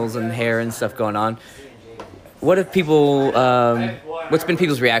and nails and hair and stuff going on. What if people? What's been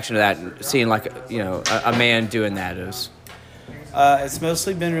people's reaction to that? Seeing like a man doing that is. It's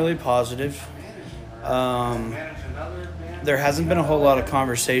mostly been really positive. There hasn't been a whole lot of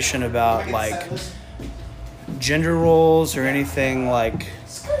conversation about like gender roles or anything like.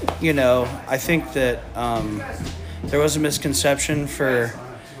 I think that there was a misconception for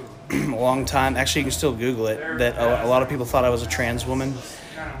a long time. Actually, you can still Google it. That a lot of people thought I was a trans woman.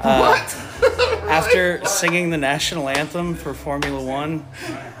 What? After singing the national anthem for Formula One,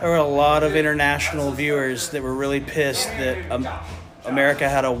 there were a lot of international viewers that were really pissed that America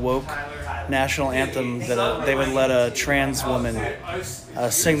had a woke national anthem, that they would let a trans woman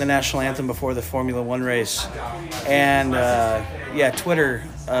sing the national anthem before the Formula One race. And Twitter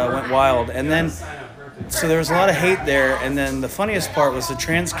went wild. And then, so there was a lot of hate there. And then the funniest part was the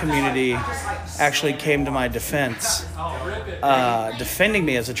trans community actually came to my defense, defending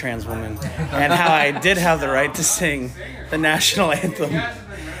me as a trans woman and how I did have the right to sing the national anthem.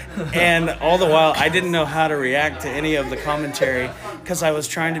 And all the while, I didn't know how to react to any of the commentary because I was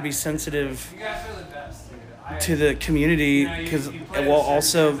trying to be sensitive to the community, while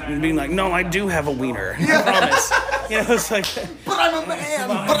also being like, no, I do have a wiener. I promise. It's like, but I'm a man.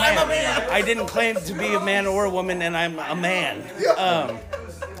 I didn't claim to be a man or a woman, and I'm a man.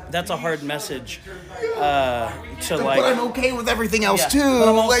 That's a hard message to like. But I'm okay with everything else too. But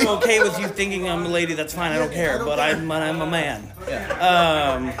I'm also okay with you thinking I'm a lady. That's fine. I don't care. But I'm a man.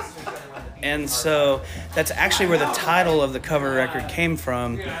 And so that's actually where the title of the cover record came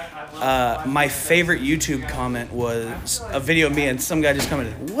from. My favorite YouTube comment was a video of me, and some guy just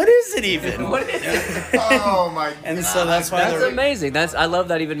commented, "What is it even? What is it?" Oh my god! And so that's why that's amazing. I love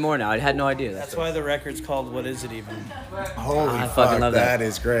that even more now. I had no idea. That's why the record's called "What Is It Even?" Holy I fuck! fucking love that. That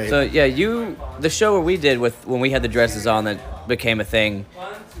is great. So yeah, the show where we did when we had the dresses on that became a thing.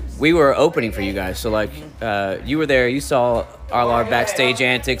 We were opening for you guys, so like you were there. You saw all our backstage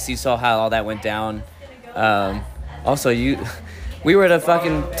antics. You saw how all that went down. Also, we were at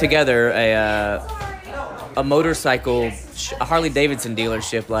a motorcycle, a Harley Davidson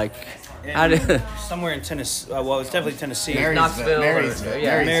dealership like How did somewhere in Tennessee. Well, it's definitely Tennessee. Knoxville? Marysville.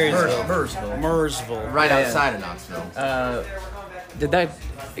 Yeah, Murrayville. Right Yeah. outside of Knoxville. Did that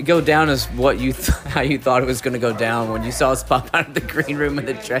go down as what you how you thought it was going to go down when you saw us pop out of the green room in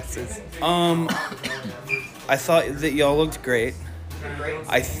the dresses? I thought that y'all looked great.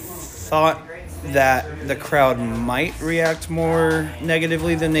 I thought that the crowd might react more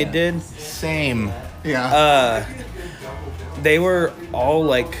negatively than they did. Same. Yeah. They were all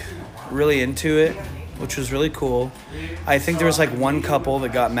like really into it, which was really cool. I think there was like one couple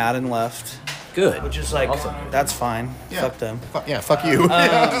that got mad and left, Good. which is like, Awesome. that's fine. Yeah. Fuck them. Fuck you.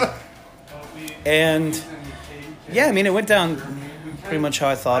 And yeah, I mean, it went down pretty much how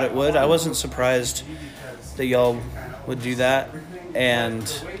I thought it would. I wasn't surprised that y'all would do that, and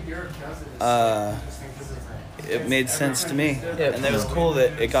it made sense to me. Yeah. And it was cool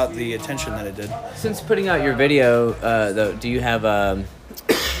that it got the attention that it did. Since putting out your video, though, do you have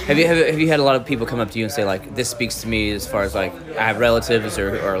have you had a lot of people come up to you and say like, this speaks to me as far as like I have relatives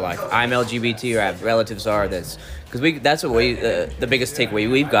or like I'm LGBT or I have relatives are this, because that's what the biggest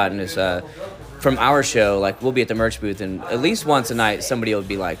takeaway we've gotten is from our show. Like we'll be at the merch booth and at least once a night somebody will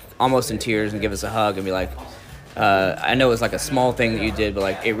be like almost in tears and give us a hug and be like, I know it was like a small thing that you did, but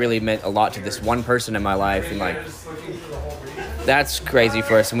like it really meant a lot to this one person in my life, and like that's crazy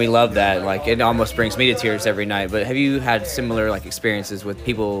for us, and we love that. Like it almost brings me to tears every night. But have you had similar like experiences with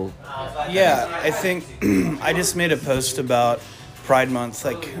people? Yeah, I think I just made a post about Pride Month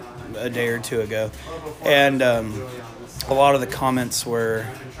like a day or two ago, and a lot of the comments were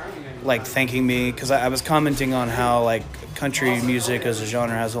like thanking me because I was commenting on how like country music as a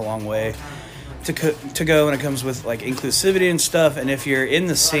genre has a long way to go when it comes with like inclusivity and stuff. And if you're in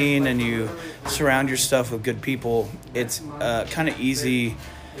the scene and you surround yourself with good people, it's kind of easy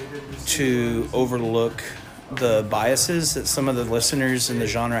to overlook the biases that some of the listeners in the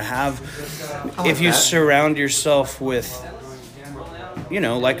genre have. If you surround yourself with, you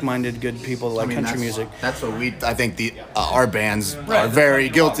know, like-minded good people that like country music. That's what I think our bands are very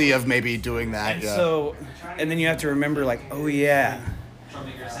guilty of maybe doing that. And yeah. so, and then you have to remember like, oh yeah,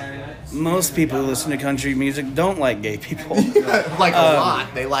 most people who listen to country music don't like gay people. Like a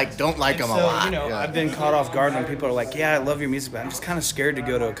lot. They don't like them a So, lot. you know, yeah. I've been caught off guard when people are like, yeah, I love your music, but I'm just kind of scared to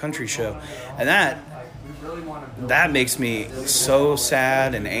go to a country show. And that makes me so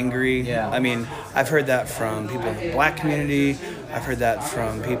sad and angry. Yeah. I mean, I've heard that from people in the black community. I've heard that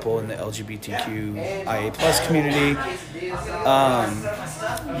from people in the LGBTQ IA+ community.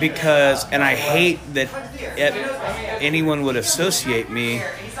 And I hate that anyone would associate me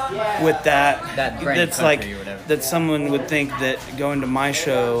with that. That's like, that someone would think that going to my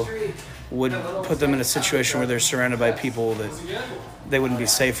show would put them in a situation where they're surrounded by people that they wouldn't be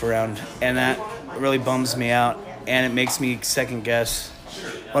safe around. And that really bums me out, and it makes me second guess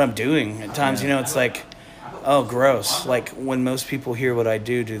what I'm doing at times. You know, it's like, oh, gross. Like when most people hear what I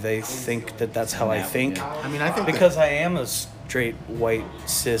do they think that that's how I think? I mean, I think because I am a straight white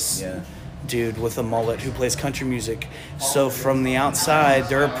cis dude with a mullet who plays country music. So from the outside,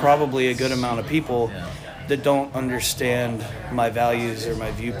 there are probably a good amount of people that don't understand my values or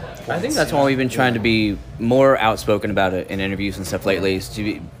my viewpoints. I think that's why we've been trying to be more outspoken about it in interviews and stuff lately, is to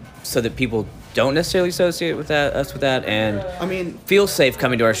be, so that people don't necessarily associate with us with that, and I mean, feel safe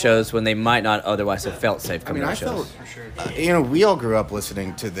coming to our shows when they might not otherwise have felt safe coming to our shows. You know, we all grew up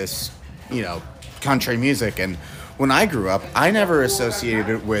listening to this, you know, country music, and when I grew up, I never associated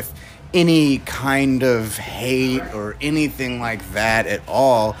it with any kind of hate or anything like that at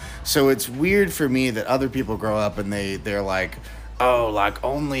all. So it's weird for me that other people grow up and they're like, oh, like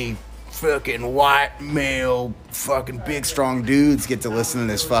only fucking white male fucking big strong dudes get to listen to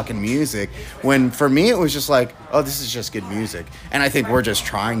this fucking music, when for me it was just like, oh, this is just good music. And I think we're just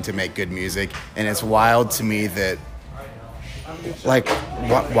trying to make good music, and it's wild to me that like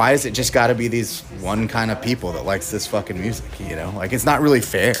why is it just got to be these one kind of people that likes this fucking music, you know? Like it's not really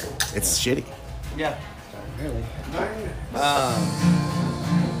fair. It's shitty. Yeah. Really.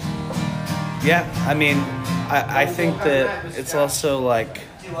 Yeah, I mean, I think that it's also like,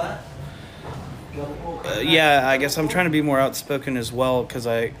 I guess I'm trying to be more outspoken as well, because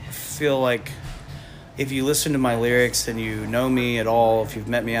I feel like if you listen to my lyrics and you know me at all, if you've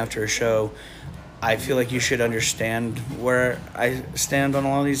met me after a show, I feel like you should understand where I stand on a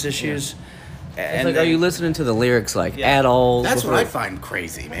lot of these issues. And like, are you listening to the lyrics like at all? That's what I find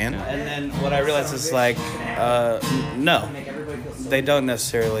crazy, man. And then what I realize is like, no, they don't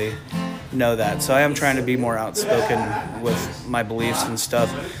necessarily know that. So I am trying to be more outspoken with my beliefs and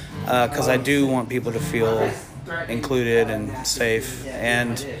stuff, because I do want people to feel included and safe.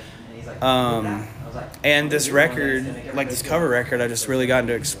 And And this record, like this cover record, I just really gotten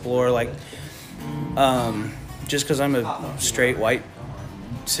to explore, like, just because I'm a straight white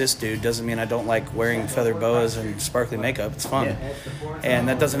cis dude doesn't mean I don't like wearing feather boas and sparkly makeup. It's fun. And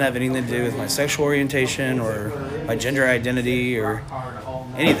that doesn't have anything to do with my sexual orientation or my gender identity or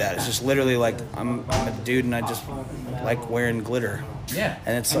any of that. It's just literally like I'm a dude and I just like wearing glitter. Yeah.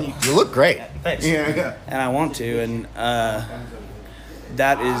 And it's You look great. thanks. Yeah. And I want to, and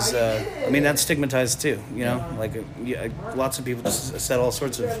that is, I mean, that's stigmatized too, you know? Like, lots of people just said all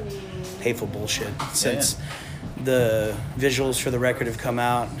sorts of hateful bullshit since the visuals for the record have come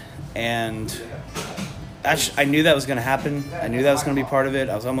out, and I knew that was going to happen. I knew that was going to be part of it.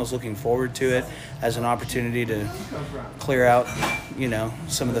 I was almost looking forward to it as an opportunity to clear out, you know,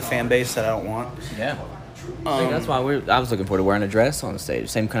 some of the fan base that I don't want. Yeah. That's why I was looking forward to wearing a dress on stage.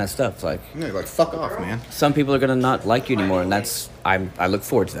 Same kind of stuff. Like, Like, fuck off, man. some people are gonna not like you anymore, and I look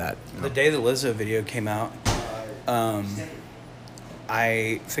forward to that. The day the Lizzo video came out, I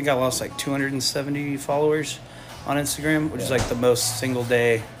think I lost like 270 followers on Instagram, which is like the most single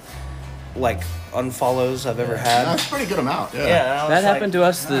day like unfollows I've ever had. That's a pretty good amount. Yeah. Yeah, That happened to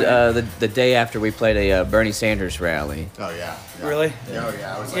us the day after we played a Bernie Sanders rally. Oh yeah. Really? Oh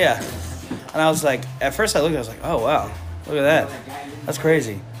yeah. I was like, Yeah. And I was like, at first I looked, I was like, oh wow, look at that, that's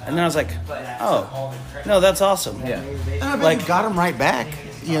crazy. And then I was like, oh, no, that's awesome. Yeah. Like, got them right back.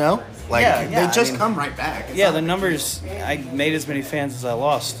 You know, like Yeah, they just I mean, come right back. It's Yeah, not- the numbers, I made as many fans as I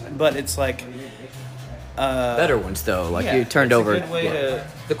lost, but it's like, Better ones though. Like yeah, you turned it's a over. good way to-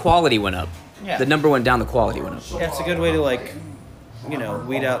 The quality went up. Yeah. The number went down. The quality went up. yeah, it's a good way to like, you know,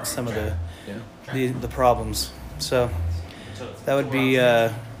 weed out some of the problems. So that would be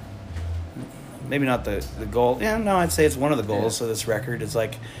maybe not the goal. Yeah, no, I'd say it's one of the goals of this record. Is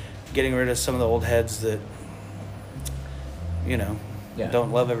like getting rid of some of the old heads that, you know,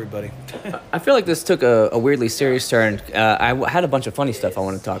 don't love everybody. I feel like this took a weirdly serious turn. I had a bunch of funny stuff I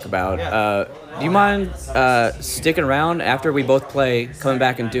want to talk about. Do you mind sticking around after we both play, coming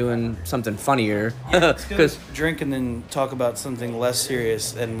back and doing something funnier? Because drink and then talk about something less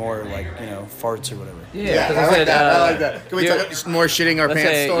serious and more like, you know, farts or whatever. Yeah, I like that. I like that. Can we you're- talk about more shitting our Let's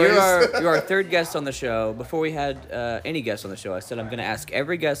pants say stories? you're our third guest on the show. Before we had any guests on the show, I said I'm going to ask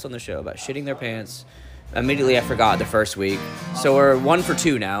every guest on the show about shitting their pants. Immediately, I forgot the first week. So we're 1 for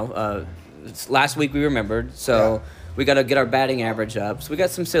 2 now. Last week we remembered, so we got to get our batting average up. So we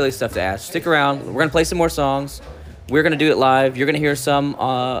got some silly stuff to ask. Stick around. We're going to play some more songs. We're going to do it live. You're going to hear some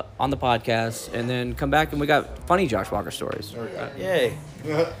on the podcast. And then come back and we got funny Josh Walker stories. Yay.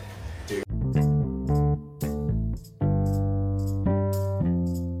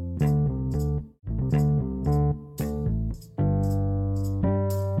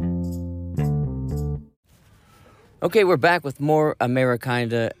 Okay, we're back with more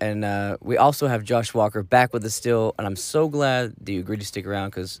Amerikinda, and we also have Josh Walker back with us still, and I'm so glad that you agreed to stick around,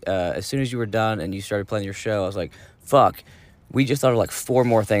 because as soon as you were done and you started playing your show, I was like, fuck, we just thought of like 4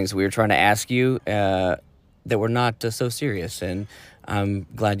 more things we were trying to ask you that were not so serious, and I'm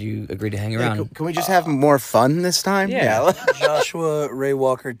glad you agreed to hang around. Can we just have more fun this time? Yeah. Joshua Ray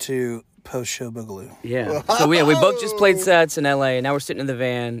Walker to post-show Boogaloo. Yeah. So we both just played sets in LA, and now we're sitting in the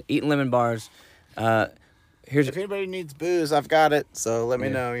van, eating lemon bars. If anybody needs booze, I've got it. So let me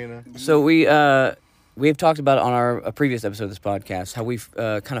know. You know. So we've talked about on our previous episode of this podcast how we've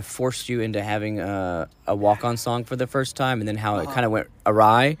kind of forced you into having a walk-on song for the first time, and then how it kind of went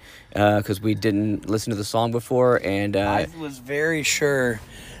awry because we didn't listen to the song before. And I was very sure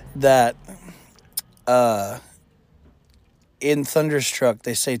that in Thunderstruck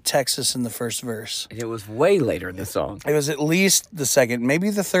they say Texas in the first verse. it was way later in the song. It was at least the second, maybe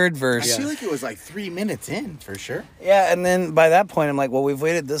the third verse. I feel like it was like 3 minutes in for sure. Yeah, and then by that point I'm like, well, we've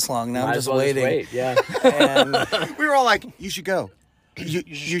waited this long. Now Might I'm as just well waiting. wait, yeah. And We were all like, "You should go. You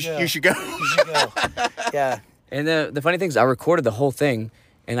should go." you should go. Yeah. And the funny thing is, I recorded the whole thing,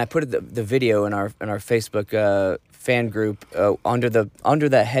 and I put the video in our Facebook fan group under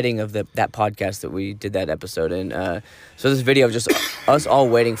that heading of that podcast that we did that episode in. So this video of just us all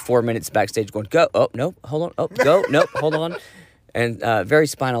waiting 4 minutes backstage, going, go, oh no, hold on, oh go, nope, hold on, and very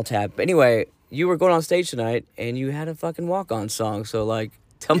Spinal Tap. But anyway, you were going on stage tonight, and you had a fucking walk-on song. So like,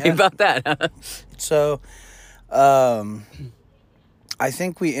 tell me about that. So, I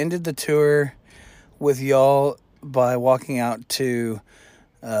think we ended the tour with y'all by walking out to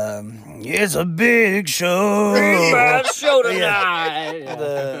it's a big show. Show tonight.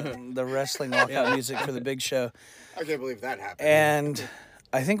 The wrestling walkout music for the big show. I can't believe that happened. And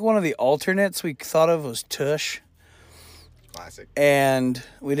I think one of the alternates we thought of was Tush. Classic. And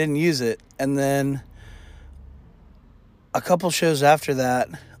we didn't use it. And then a couple shows after that,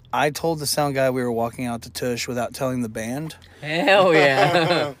 I told the sound guy we were walking out to Tush without telling the band. Hell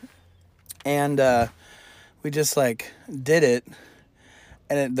yeah. And we just, like, did it.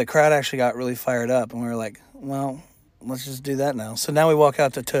 And the crowd actually got really fired up. And we were like, well, let's just do that now. So now we walk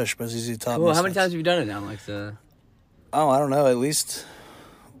out to Tush, but ZZ Top. Cool. How many times have you done it now? Like Oh, I don't know. At least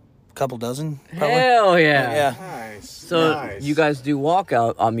a couple dozen, probably. Hell yeah. Yeah. Nice. So nice. you guys do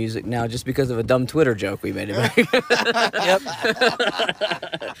walkout on music now just because of a dumb Twitter joke we made about it.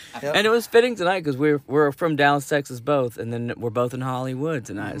 Yep. And it was fitting tonight because we're from Dallas, Texas both, and then we're both in Hollywood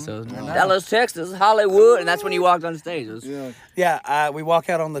tonight. So Dallas, Texas, Hollywood, and that's when you walked on stage. It was, Yeah, we walk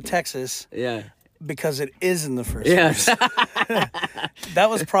out on the Texas yeah. because it is in the first Yeah. verse. That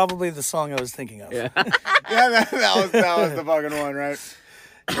was probably the song I was thinking of. Yeah. Yeah, that was the fucking one, right?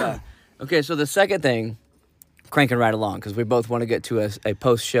 Yeah. Okay, so the second thing, cranking right along, because we both want to get to a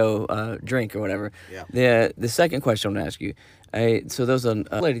post-show drink or whatever. Yeah. The second question I want to ask you, so there was a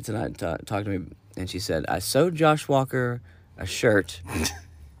lady tonight talked to me, and she said, I sewed Josh Walker a shirt,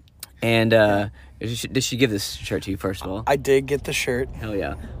 and did she give this shirt to you, first of all? I did get the shirt. Hell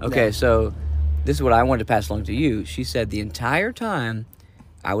yeah. Okay, so this is what I wanted to pass along to you. She said, the entire time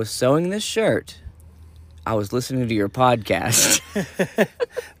I was sewing this shirt, I was listening to your podcast.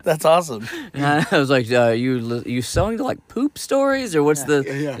 That's awesome. And I was like, you sewing to like poop stories or what's the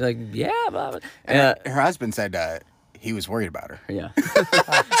Yeah. like? Yeah, blah, blah. And her husband said he was worried about her. Yeah.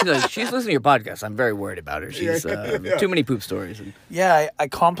 She's like, she's listening to your podcast. I'm very worried about her. She's too many poop stories. And, Yeah, I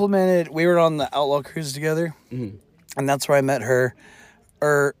complimented. We were on the Outlaw Cruise together, and that's where I met her.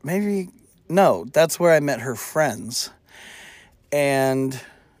 Or maybe no, that's where I met her friends. And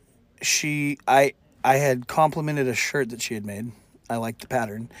I had complimented a shirt that she had made. I liked the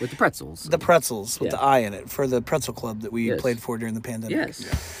pattern. with the pretzels. The pretzels with Yeah. the eye in it for the pretzel club that we Yes. played for during the pandemic.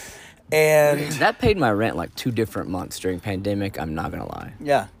 Yes. And That paid my rent like 2 different months during pandemic. I'm not going to lie.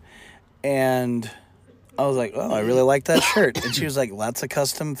 yeah. And I was like, oh, I really like that shirt. And she was like, that's a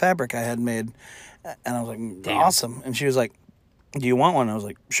custom fabric I had made. And I was like, Damn. awesome. And she was like, do you want one? I was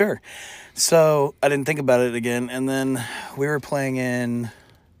like, sure. So I didn't think about it again. And then we were playing in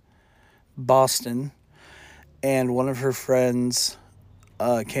Boston, and one of her friends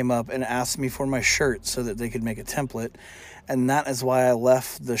came up and asked me for my shirt so that they could make a template. And that is why I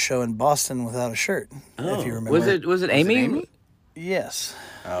left the show in Boston without a shirt, if you remember. Was it Amy? Amy? Yes.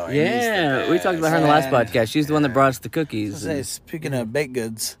 Oh, Yeah, we talked about her in the last podcast. She's the one that brought us the cookies. Say, speaking of baked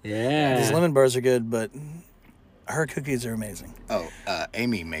goods, these Yeah. lemon bars are good, but her cookies are amazing. Oh,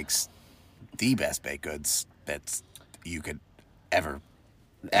 Amy makes the best baked goods that you could ever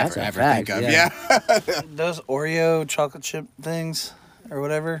That's a think fact, of. yeah. Yeah. Those Oreo chocolate chip things or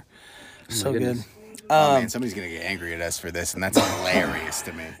whatever, so good. goodness. Oh man, somebody's gonna get angry at us for this, and that's hilarious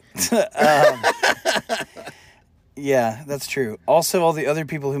to me. Yeah, that's true. Also, all the other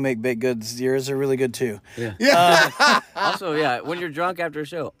people who make baked goods, yours are really good too. Yeah. Also, yeah, when you're drunk after a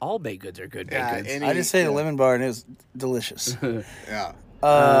show, all baked goods are good baked goods. any- I just ate a lemon bar and it was delicious. Yeah.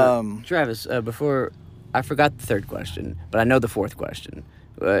 Travis, before I forgot the third question, but I know the fourth question,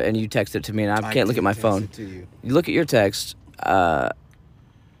 and you texted it to me, and I can't look at my phone. You Look at your text. I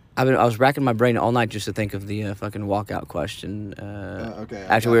was racking my brain all night just to think of the fucking walkout question. Okay.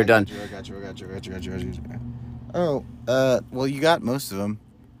 After we were done. I got you. Oh, well, you got most of them.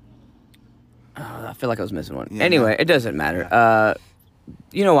 I feel like I was missing one. Yeah, Anyway, no. it doesn't matter.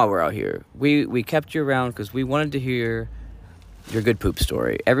 You know why we're out here. We kept you around because we wanted to hear your good poop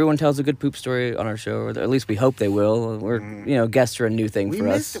story. Everyone tells a good poop story on our show, or at least we hope they will. We're, guests are a new thing for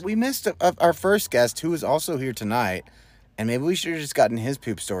us. We missed our first guest, who is also here tonight, and maybe we should have just gotten his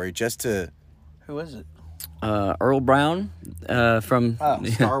poop story just to Who is it? Earl Brown from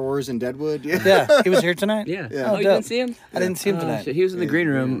Star Wars and Deadwood. Yeah, he was here tonight? Yeah. Yeah. Oh, Oh, you dope. didn't see him? I didn't see him tonight. Shit, he was in the green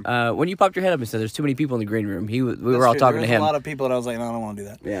room. When you popped your head up and said, "There's too many people in the green room," we were That's all true. talking There to was him. a lot of people, and I was like, no, I don't want to do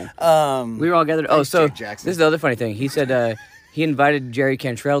that. Yeah. We were all gathered. Oh, so Jake Jackson. this is the other funny thing. He said he invited Jerry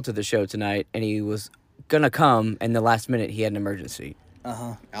Cantrell to the show tonight, and he was gonna come, and the last minute he had an emergency.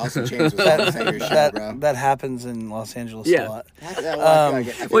 Allison James was on your show, bro. That happens in Los Angeles Yeah. a lot.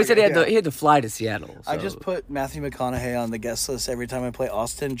 Well, he said he had to fly to Seattle. I so- just put Matthew McConaughey on the guest list every time I play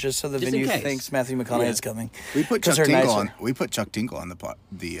Austin, just so the Just venue in case. thinks Matthew McConaughey is coming. We put 'Cause Chuck they're Tinkle nicer. on. We put Chuck Tinkle on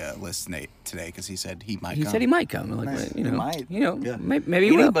the list today because he said he might. He come. said he might come. Like, Nice. you know, He might. Yeah. maybe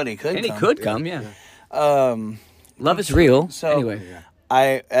he will. Anybody could And he come. could come. Yeah. Love is real. So Anyway.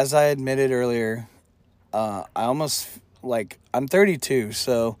 as I admitted earlier, I almost I'm 32,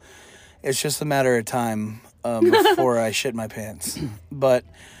 so it's just a matter of time before I shit my pants. But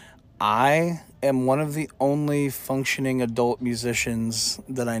I am one of the only functioning adult musicians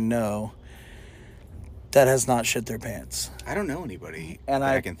that I know that has not shit their pants. I don't know anybody And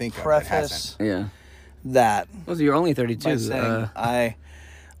that I I can think of that preface hasn't. Yeah. that Well, so you're only 32. by saying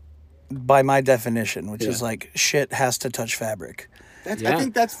by my definition, which is Yeah. like shit has to touch fabric. Yeah. I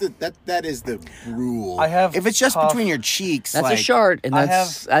think that is the rule. I have if it's just cough- between your cheeks, That's like, a shart, and I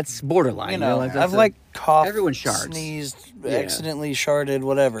that's borderline. You know, like, that's I've coughed, everyone shards. sneezed, Yeah. accidentally sharted,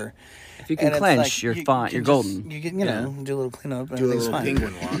 whatever. If you can And it's clench, like, you're fine. You're just- golden. You can, do a little cleanup. And do a everything's little fine.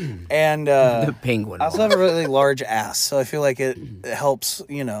 penguin walk. And The penguin. I also have a really large ass, so I feel like it helps.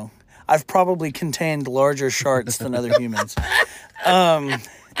 I've probably contained larger sharts than other humans. God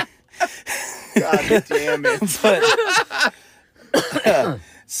damn it! But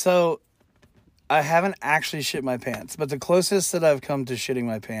so I haven't actually shit my pants, but the closest that I've come to shitting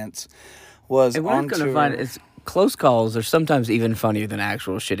my pants was And what I'm on going to tour. find is close calls are sometimes even funnier than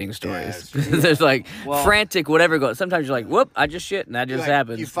actual shitting stories. that's There's like Well- frantic whatever going. Sometimes you're like, whoop, I just shit, and that just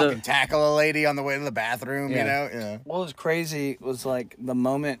happens. You fucking tackle a lady on the way to the bathroom. Yeah. You know. Yeah. What was crazy was like the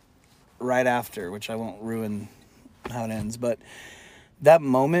moment right after, which I won't ruin how it ends, but that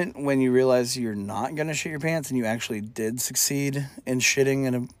moment when you realize you're not gonna shit your pants and you actually did succeed in shitting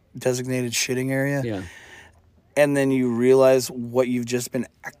in a designated shitting area, Yeah. and then you realize what you've just been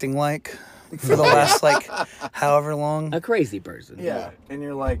acting like for the last however long. A crazy person. Yeah, and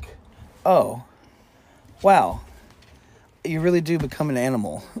you're like, oh, wow. You really do become an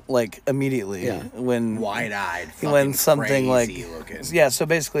animal, immediately. Yeah. When Wide-eyed. when something crazy looking. yeah. So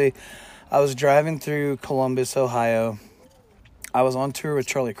basically, I was driving through Columbus, Ohio. I was on tour with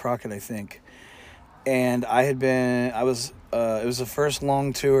Charlie Crockett, I think, and it was the first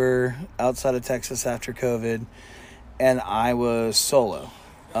long tour outside of Texas after COVID, and I was solo.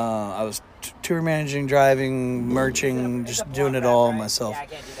 I was tour managing, driving, merching, just doing it all myself. Yeah, I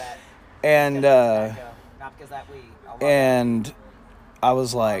can't do that. And Not because that we. and I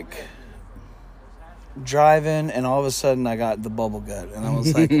was driving, and all of a sudden I got the bubble gut, and I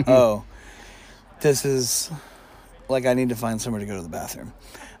was like, oh, this is I need to find somewhere to go to the bathroom.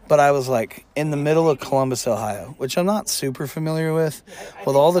 But I was in the middle of Columbus, Ohio, which I'm not super familiar with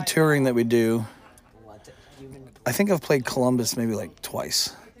all the touring that we do. I think I've played Columbus maybe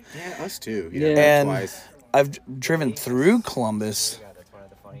twice. Yeah, us too. Yeah. And twice. I've driven through Columbus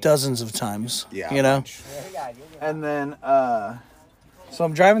dozens of times. Yeah. And then, so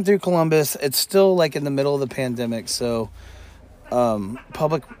I'm driving through Columbus. It's still in the middle of the pandemic, so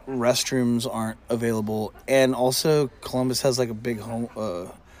public restrooms aren't available. And also, Columbus has a big home,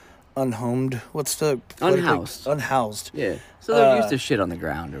 unhomed. What's the Unhoused. Unhoused. Yeah. So they're used to shit on the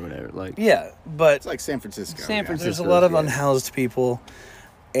ground or whatever. Yeah, but It's like San Francisco. San yeah. Francisco. there's a lot of yeah. unhoused people.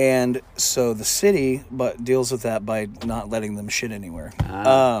 And so the city deals with that by not letting them shit anywhere.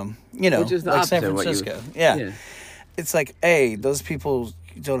 Which is the like San opposite of what you- Francisco. Yeah. Yeah. It's hey, those people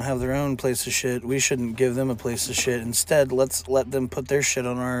don't have their own place to shit. We shouldn't give them a place to shit. Instead, let's let them put their shit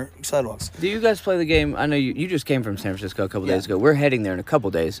on our sidewalks. Do you guys play the game? I know you just came from San Francisco a couple days ago. We're heading there in a couple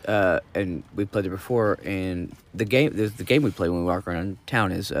days, and we played there before. And the game we play when we walk around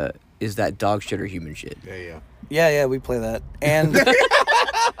town is that dog shit or human shit? Yeah. Yeah, we play that. And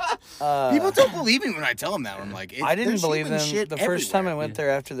People don't believe me when I tell them that. I'm like, I didn't there's believe human them shit the first time I everywhere. went there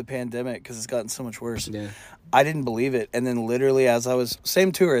after the pandemic because it's gotten so much worse. Yeah. I didn't believe it. And then literally as I was,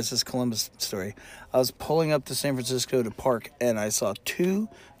 same tour as this Columbus story, I was pulling up to San Francisco to park and I saw two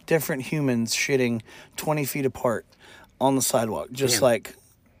different humans shitting 20 feet apart on the sidewalk. Just Damn.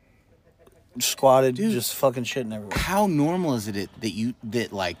 squatted, just fucking shitting everywhere. How normal is it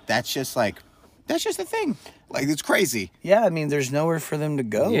that that's just a thing? It's crazy. Yeah, I mean, there's nowhere for them to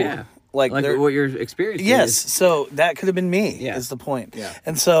go. Yeah. Like they're- what you're experiencing. Yes, is- so that could have been me. Yeah. Is the point. Yeah.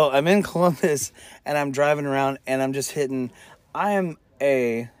 And so I'm in Columbus and I'm driving around and I'm just hitting. I am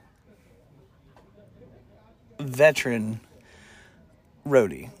a veteran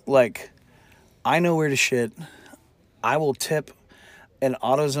roadie. I know where to shit. I will tip an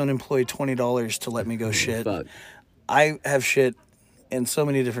AutoZone employee $20 to let me go shit. Fuck. I have shit in so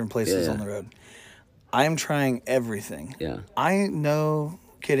many different places Yeah. on the road. I'm trying everything. Yeah. I know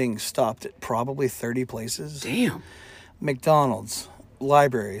getting stopped at probably 30 places. Damn. McDonald's,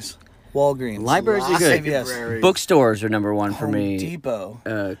 libraries, Walgreens. Libraries are good. CVS, Bookstores are number one for Home me.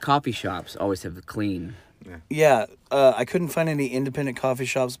 Depot. Coffee shops always have the clean. Yeah, I couldn't find any independent coffee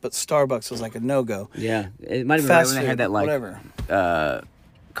shops, but Starbucks was a no-go. Yeah. It might have been right Fast when they food, had that whatever.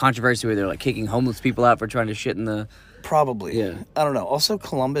 controversy where they're kicking homeless people out for trying to shit in the. Probably. Yeah. I don't know. Also,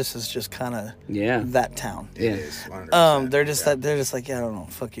 Columbus is just kind of Yeah. that town. Yeah. It is, 100%. They're just yeah, I don't know,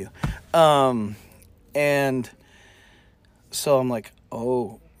 fuck you. And so I'm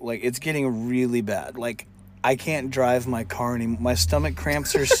oh, it's getting really bad. I can't drive my car anymore. My stomach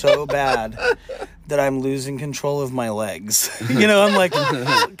cramps are so bad that I'm losing control of my legs. I'm like,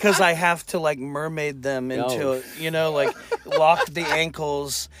 because I have to like mermaid them into, like lock the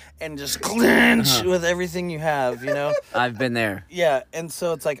ankles and just clench with everything you have, I've been there. Yeah, and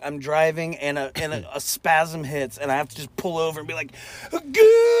so it's like I'm driving and a spasm hits and I have to just pull over and be like,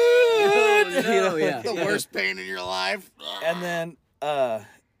 good! The worst pain in your life. And then,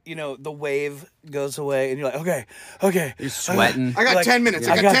 the wave goes away, and you're like, okay. You're sweating. I got 10 minutes.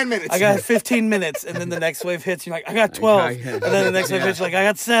 I got 10 minutes. I got 15 minutes, and then the next wave hits. You're like, I got 12, and then the next wave hits. You're like, I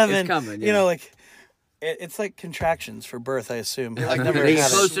got 7. It's coming. Yeah. It's like contractions for birth. I assume. Like I've they're never getting had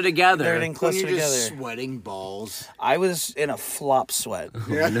closer together. They're getting closer When you're together. just sweating balls. I was in a flop sweat.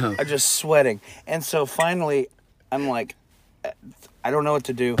 Yeah. No. I'm just sweating, and so finally, I'm like, I don't know what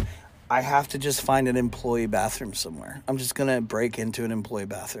to do. I have to just find an employee bathroom somewhere. I'm just gonna break into an employee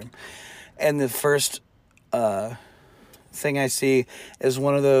bathroom. And the first thing I see is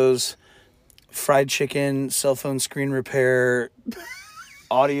one of those fried chicken, cell phone screen repair,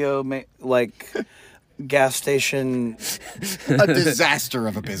 audio, gas station. A disaster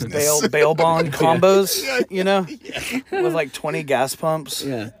of a business. Bail bond combos, with like 20 gas pumps.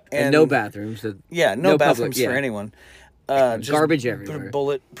 Yeah. And no bathrooms. No no bathrooms public, for yeah. anyone. Just Garbage everywhere.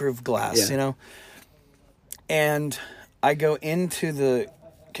 Bulletproof glass, Yeah. And I go into the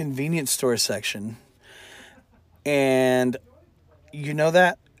convenience store section, and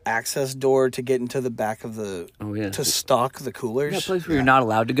that access door to get into the back of the to stock the coolers. That place where you're not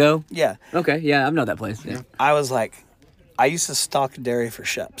allowed to go? Yeah. Okay, yeah, I know that place. Yeah. I was like, I used to stock dairy for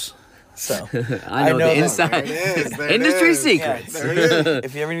Sheps. So I know the that. inside. There it is. Industry secrets. Yeah, there it is.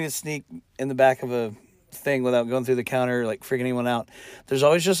 If you ever need to sneak in the back of a thing without going through the counter, like freaking anyone out, there's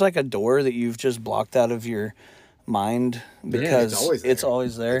always just like a door that you've just blocked out of your mind because it's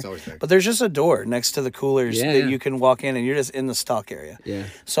always there. But there's just a door next to the coolers that you can walk in and you're just in the stock area. Yeah.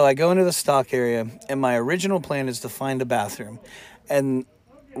 So I go into the stock area and my original plan is to find a bathroom.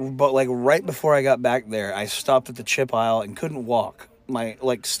 But like right before I got back there, I stopped at the chip aisle and couldn't walk. My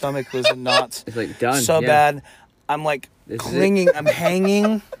stomach was in knots. It's like done. So bad. I'm like clinging. I'm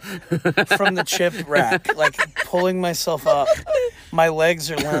hanging from the chip rack, like pulling myself up. My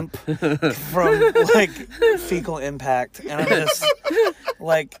legs are limp from like fecal impact, and I'm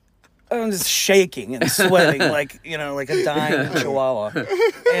just shaking and sweating like a dying chihuahua.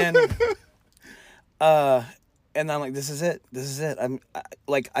 And I'm like, this is it.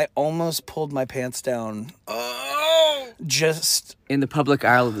 I almost pulled my pants down. Just in the public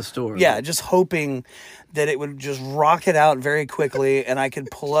aisle of the store. Yeah, just hoping that it would just rocket out very quickly and I could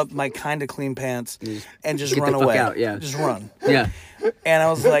pull up my kind of clean pants and just run away. Out, yeah. Just run. Yeah. And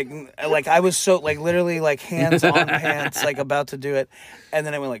I was like I was so literally hands on pants, about to do it. And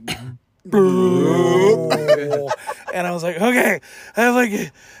then I went and I was like, okay, I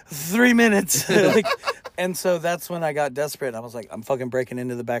have 3 minutes. And so that's when I got desperate. I was like, I'm fucking breaking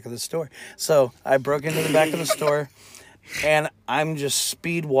into the back of the store. So I broke into the back of the store and I'm just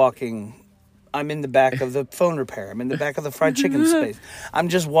speed walking. I'm in the back of the phone repair. I'm in the back of the fried chicken space. I'm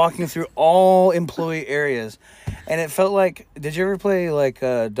just walking through all employee areas. And it felt like, did you ever play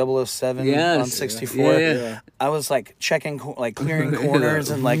 007 on 64? Yeah. I was checking, clearing corners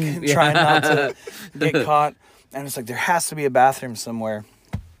and trying not to get caught. And it's there has to be a bathroom somewhere.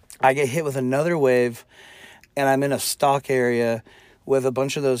 I get hit with another wave and I'm in a stock area with a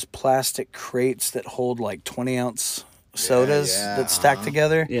bunch of those plastic crates that hold 20-ounce sodas that stack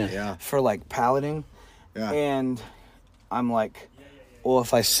together for palleting. Yeah. And I'm like, well,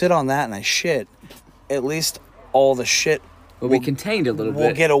 if I sit on that and I shit, at least all the shit will be contained a little bit.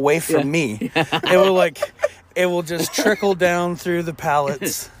 Will get away from me. It will just trickle down through the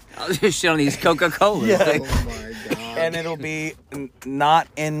pallets. I'll just shit on these Coca-Colas. Yeah. Oh my God. And it'll be not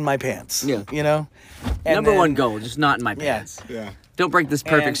in my pants. Yeah. And Number one goal, just not in my pants. Yeah. Don't break this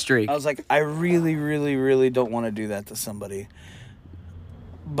perfect streak. I was like, I really, really, really don't want to do that to somebody.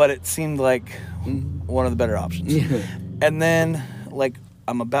 But it seemed like one of the better options. Yeah. And then,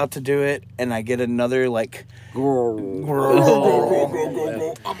 I'm about to do it, and I get another, I'm okay.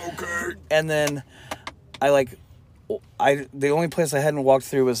 And then the only place I hadn't walked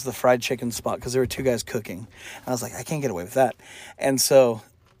through was the fried chicken spot because there were 2 guys cooking. And I was like, I can't get away with that. And so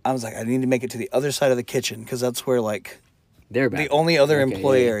I was like, I need to make it to the other side of the kitchen because that's where the only other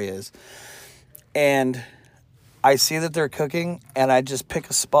employee area is. And I see that they're cooking, and I just pick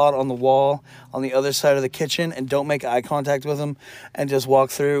a spot on the wall on the other side of the kitchen and don't make eye contact with them and just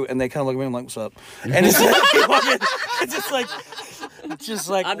walk through, and they kind of look at me and I'm like, what's up? And it's just just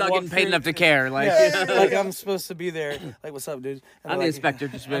like I'm not walk getting paid through- enough to care. Like, Yeah, like I'm supposed to be there. Like, what's up, dude? And I'm they're the inspector.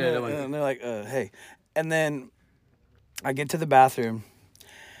 Just and they're like, hey. And then I get to the bathroom.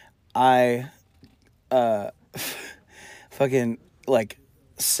 I fucking like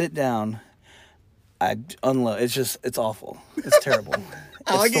sit down. I unload. It's awful. It's terrible.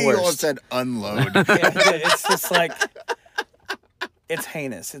 I like It's the you all worst. said unload. Yeah, it's just like it's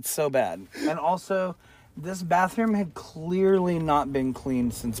heinous. It's so bad. And also, this bathroom had clearly not been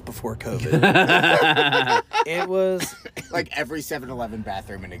cleaned since before COVID. It was like every 7-Eleven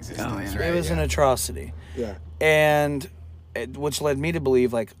bathroom in existence. Right? it was an atrocity. Yeah. And which led me to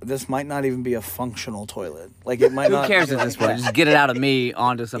believe like this might not even be a functional toilet. Like it might who not. cares at this point? Just get it out of me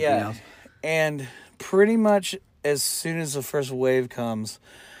onto something Yeah. else. And pretty much as soon as the first wave comes,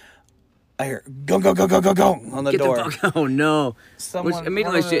 I hear go go go go go go on the Get door. the fuck. Oh no! Someone- Which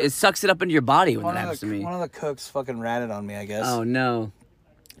immediately one of the- it sucks it up into your body when One that of happens the- to me. One of the cooks fucking ratted on me, I guess. Oh no!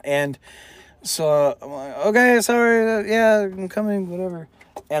 And so I'm like, okay, sorry, yeah, I'm coming, whatever.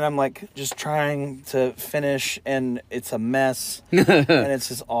 And I'm like just trying to finish, and it's a mess, and it's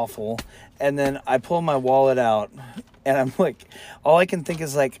just awful. And then I pull my wallet out, and I'm like, all I can think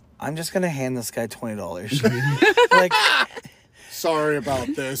is like, I'm just gonna hand this guy $20. Like, Sorry about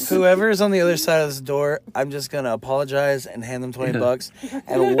this. whoever is on the other side of this door, I'm just gonna apologize and hand them $20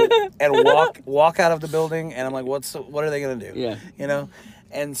 and walk out of the building. And I'm like, what are they gonna do? Yeah. You know.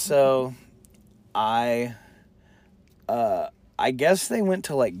 And so, I guess they went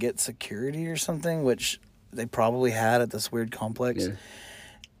to like get security or something, which they probably had at this weird complex. Yeah.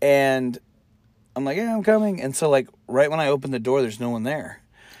 And I'm like, yeah, I'm coming. And so like right when I opened the door, there's no one there.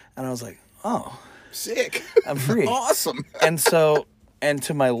 And I was like, oh, Sick. I'm free. Awesome. And so, and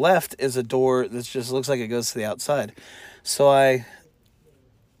to my left is a door that just looks like it goes to the outside. So I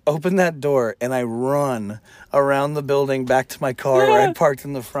open that door and I run around the building back to my car where I parked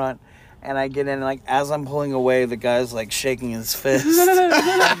in the front. And I get in, and like as I'm pulling away, the guy's like shaking his fist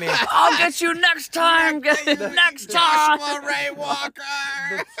at me. I'll get you next time. Next time. Joshua Ray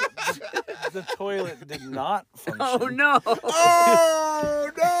Walker. The toilet did not function. Oh no! Oh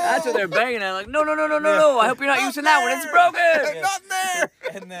no. That's what they're banging at. Like, no! I hope you're not using that one. It's broken. Not there.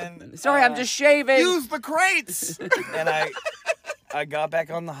 And then Sorry, I'm just shaving. Use the crates. and I got back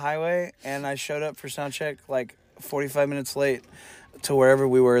on the highway, and I showed up for sound check like 45 minutes late to wherever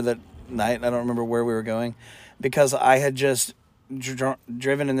we were that night. I don't remember where we were going because I had just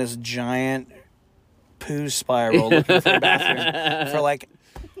driven in this giant poo spiral looking for a bathroom for like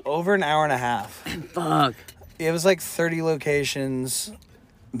over an hour and a half. Fuck. It was like 30 locations.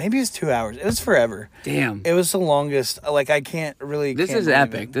 Maybe it was 2 hours. It was forever. Damn. It was the longest. Like I can't really. This can't is believe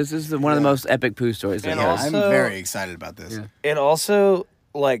epic. it. This is one of the most epic poo stories I've And heard. also- I'm very excited about this. Yeah. It also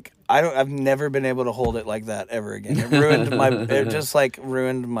like I've never been able to hold it like that ever again. It ruined it just like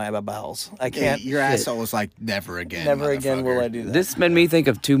ruined my bowels. I can't. Your asshole was like, never again. Never again will motherfucker. I do that. This made me think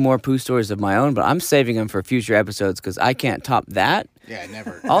of 2 more poo stories of my own, but I'm saving them for future episodes because I can't top that. Yeah,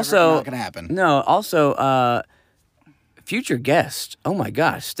 never. Also, never, not gonna happen. No, also, future guest. Oh my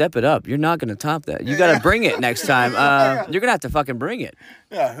gosh, step it up. You're not going to top that. You got to bring it next time. You're going to have to fucking bring it.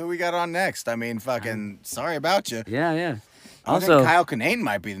 Yeah, who we got on next? I mean, fucking. Sorry about you. Yeah, yeah. I think Also, Kyle Kinane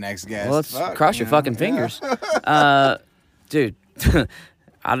might be the next guest. well, let's Fuck, cross you your know? fucking fingers. Dude.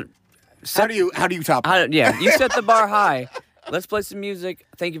 How do you top? Yeah, you set the bar high. Let's play some music.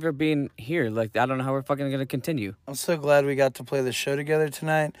 Thank you for being here. Like, I don't know how we're fucking going to continue. I'm so glad we got to play the show together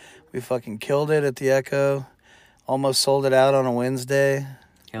tonight. We fucking killed it at the Echo. Almost sold it out on a Wednesday.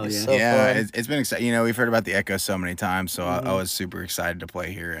 Hell It's yeah. so Yeah, fun. it's been exciting. You know, we've heard about the Echo so many times, so I was super excited to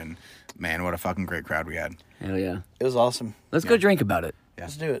play here. And man, what a fucking great crowd we had. Hell yeah. It was awesome. Let's go drink about it.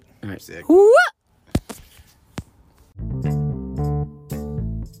 Let's do it. All right. Sick.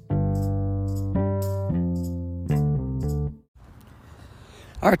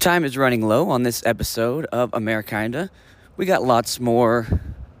 Our time is running low on this episode of Amerikinda. We got lots more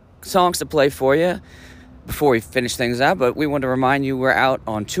songs to play for you before we finish things out, but we want to remind you we're out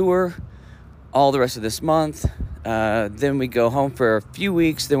on tour all the rest of this month. Then we go home for a few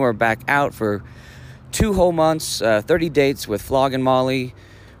weeks. Then we're back out for 2 whole months, 30 dates with Flog and Molly.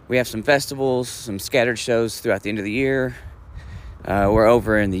 We have some festivals, some scattered shows throughout the end of the year. We're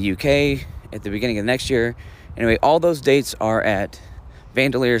over in the UK at the beginning of next year. Anyway, all those dates are at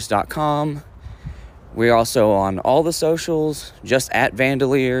Vandaliers.com. We're also on all the socials, just at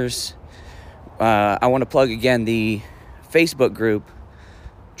Vandaliers. I want to plug again the Facebook group,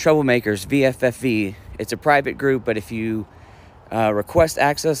 Troublemakers VFFV. It's a private group, but if you request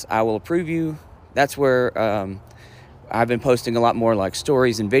access, I will approve you. That's where I've been posting a lot more like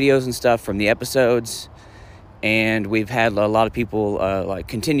stories and videos and stuff from the episodes. and we've had a lot of people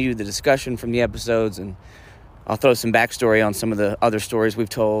continue the discussion from the episodes, and I'll throw some backstory on some of the other stories we've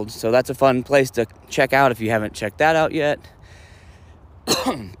told. So that's a fun place to check out if you haven't checked that out yet.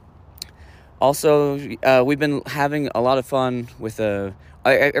 Also, we've been having a lot of fun with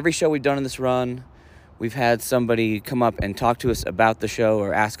every show we've done in this run. We've had somebody come up and talk to us about the show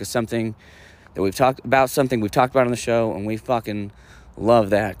or ask us something that we've talked about on the show, and we fucking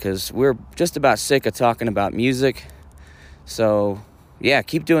love that because we're just about sick of talking about music. So, yeah,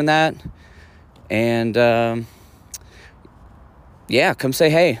 keep doing that. And, come say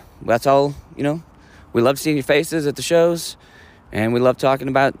hey. That's all, We love seeing your faces at the shows, and we love talking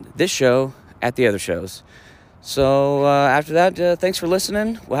about this show at the other shows. So, after that, thanks for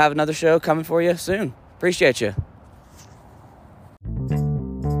listening. We'll have another show coming for you soon. Appreciate you.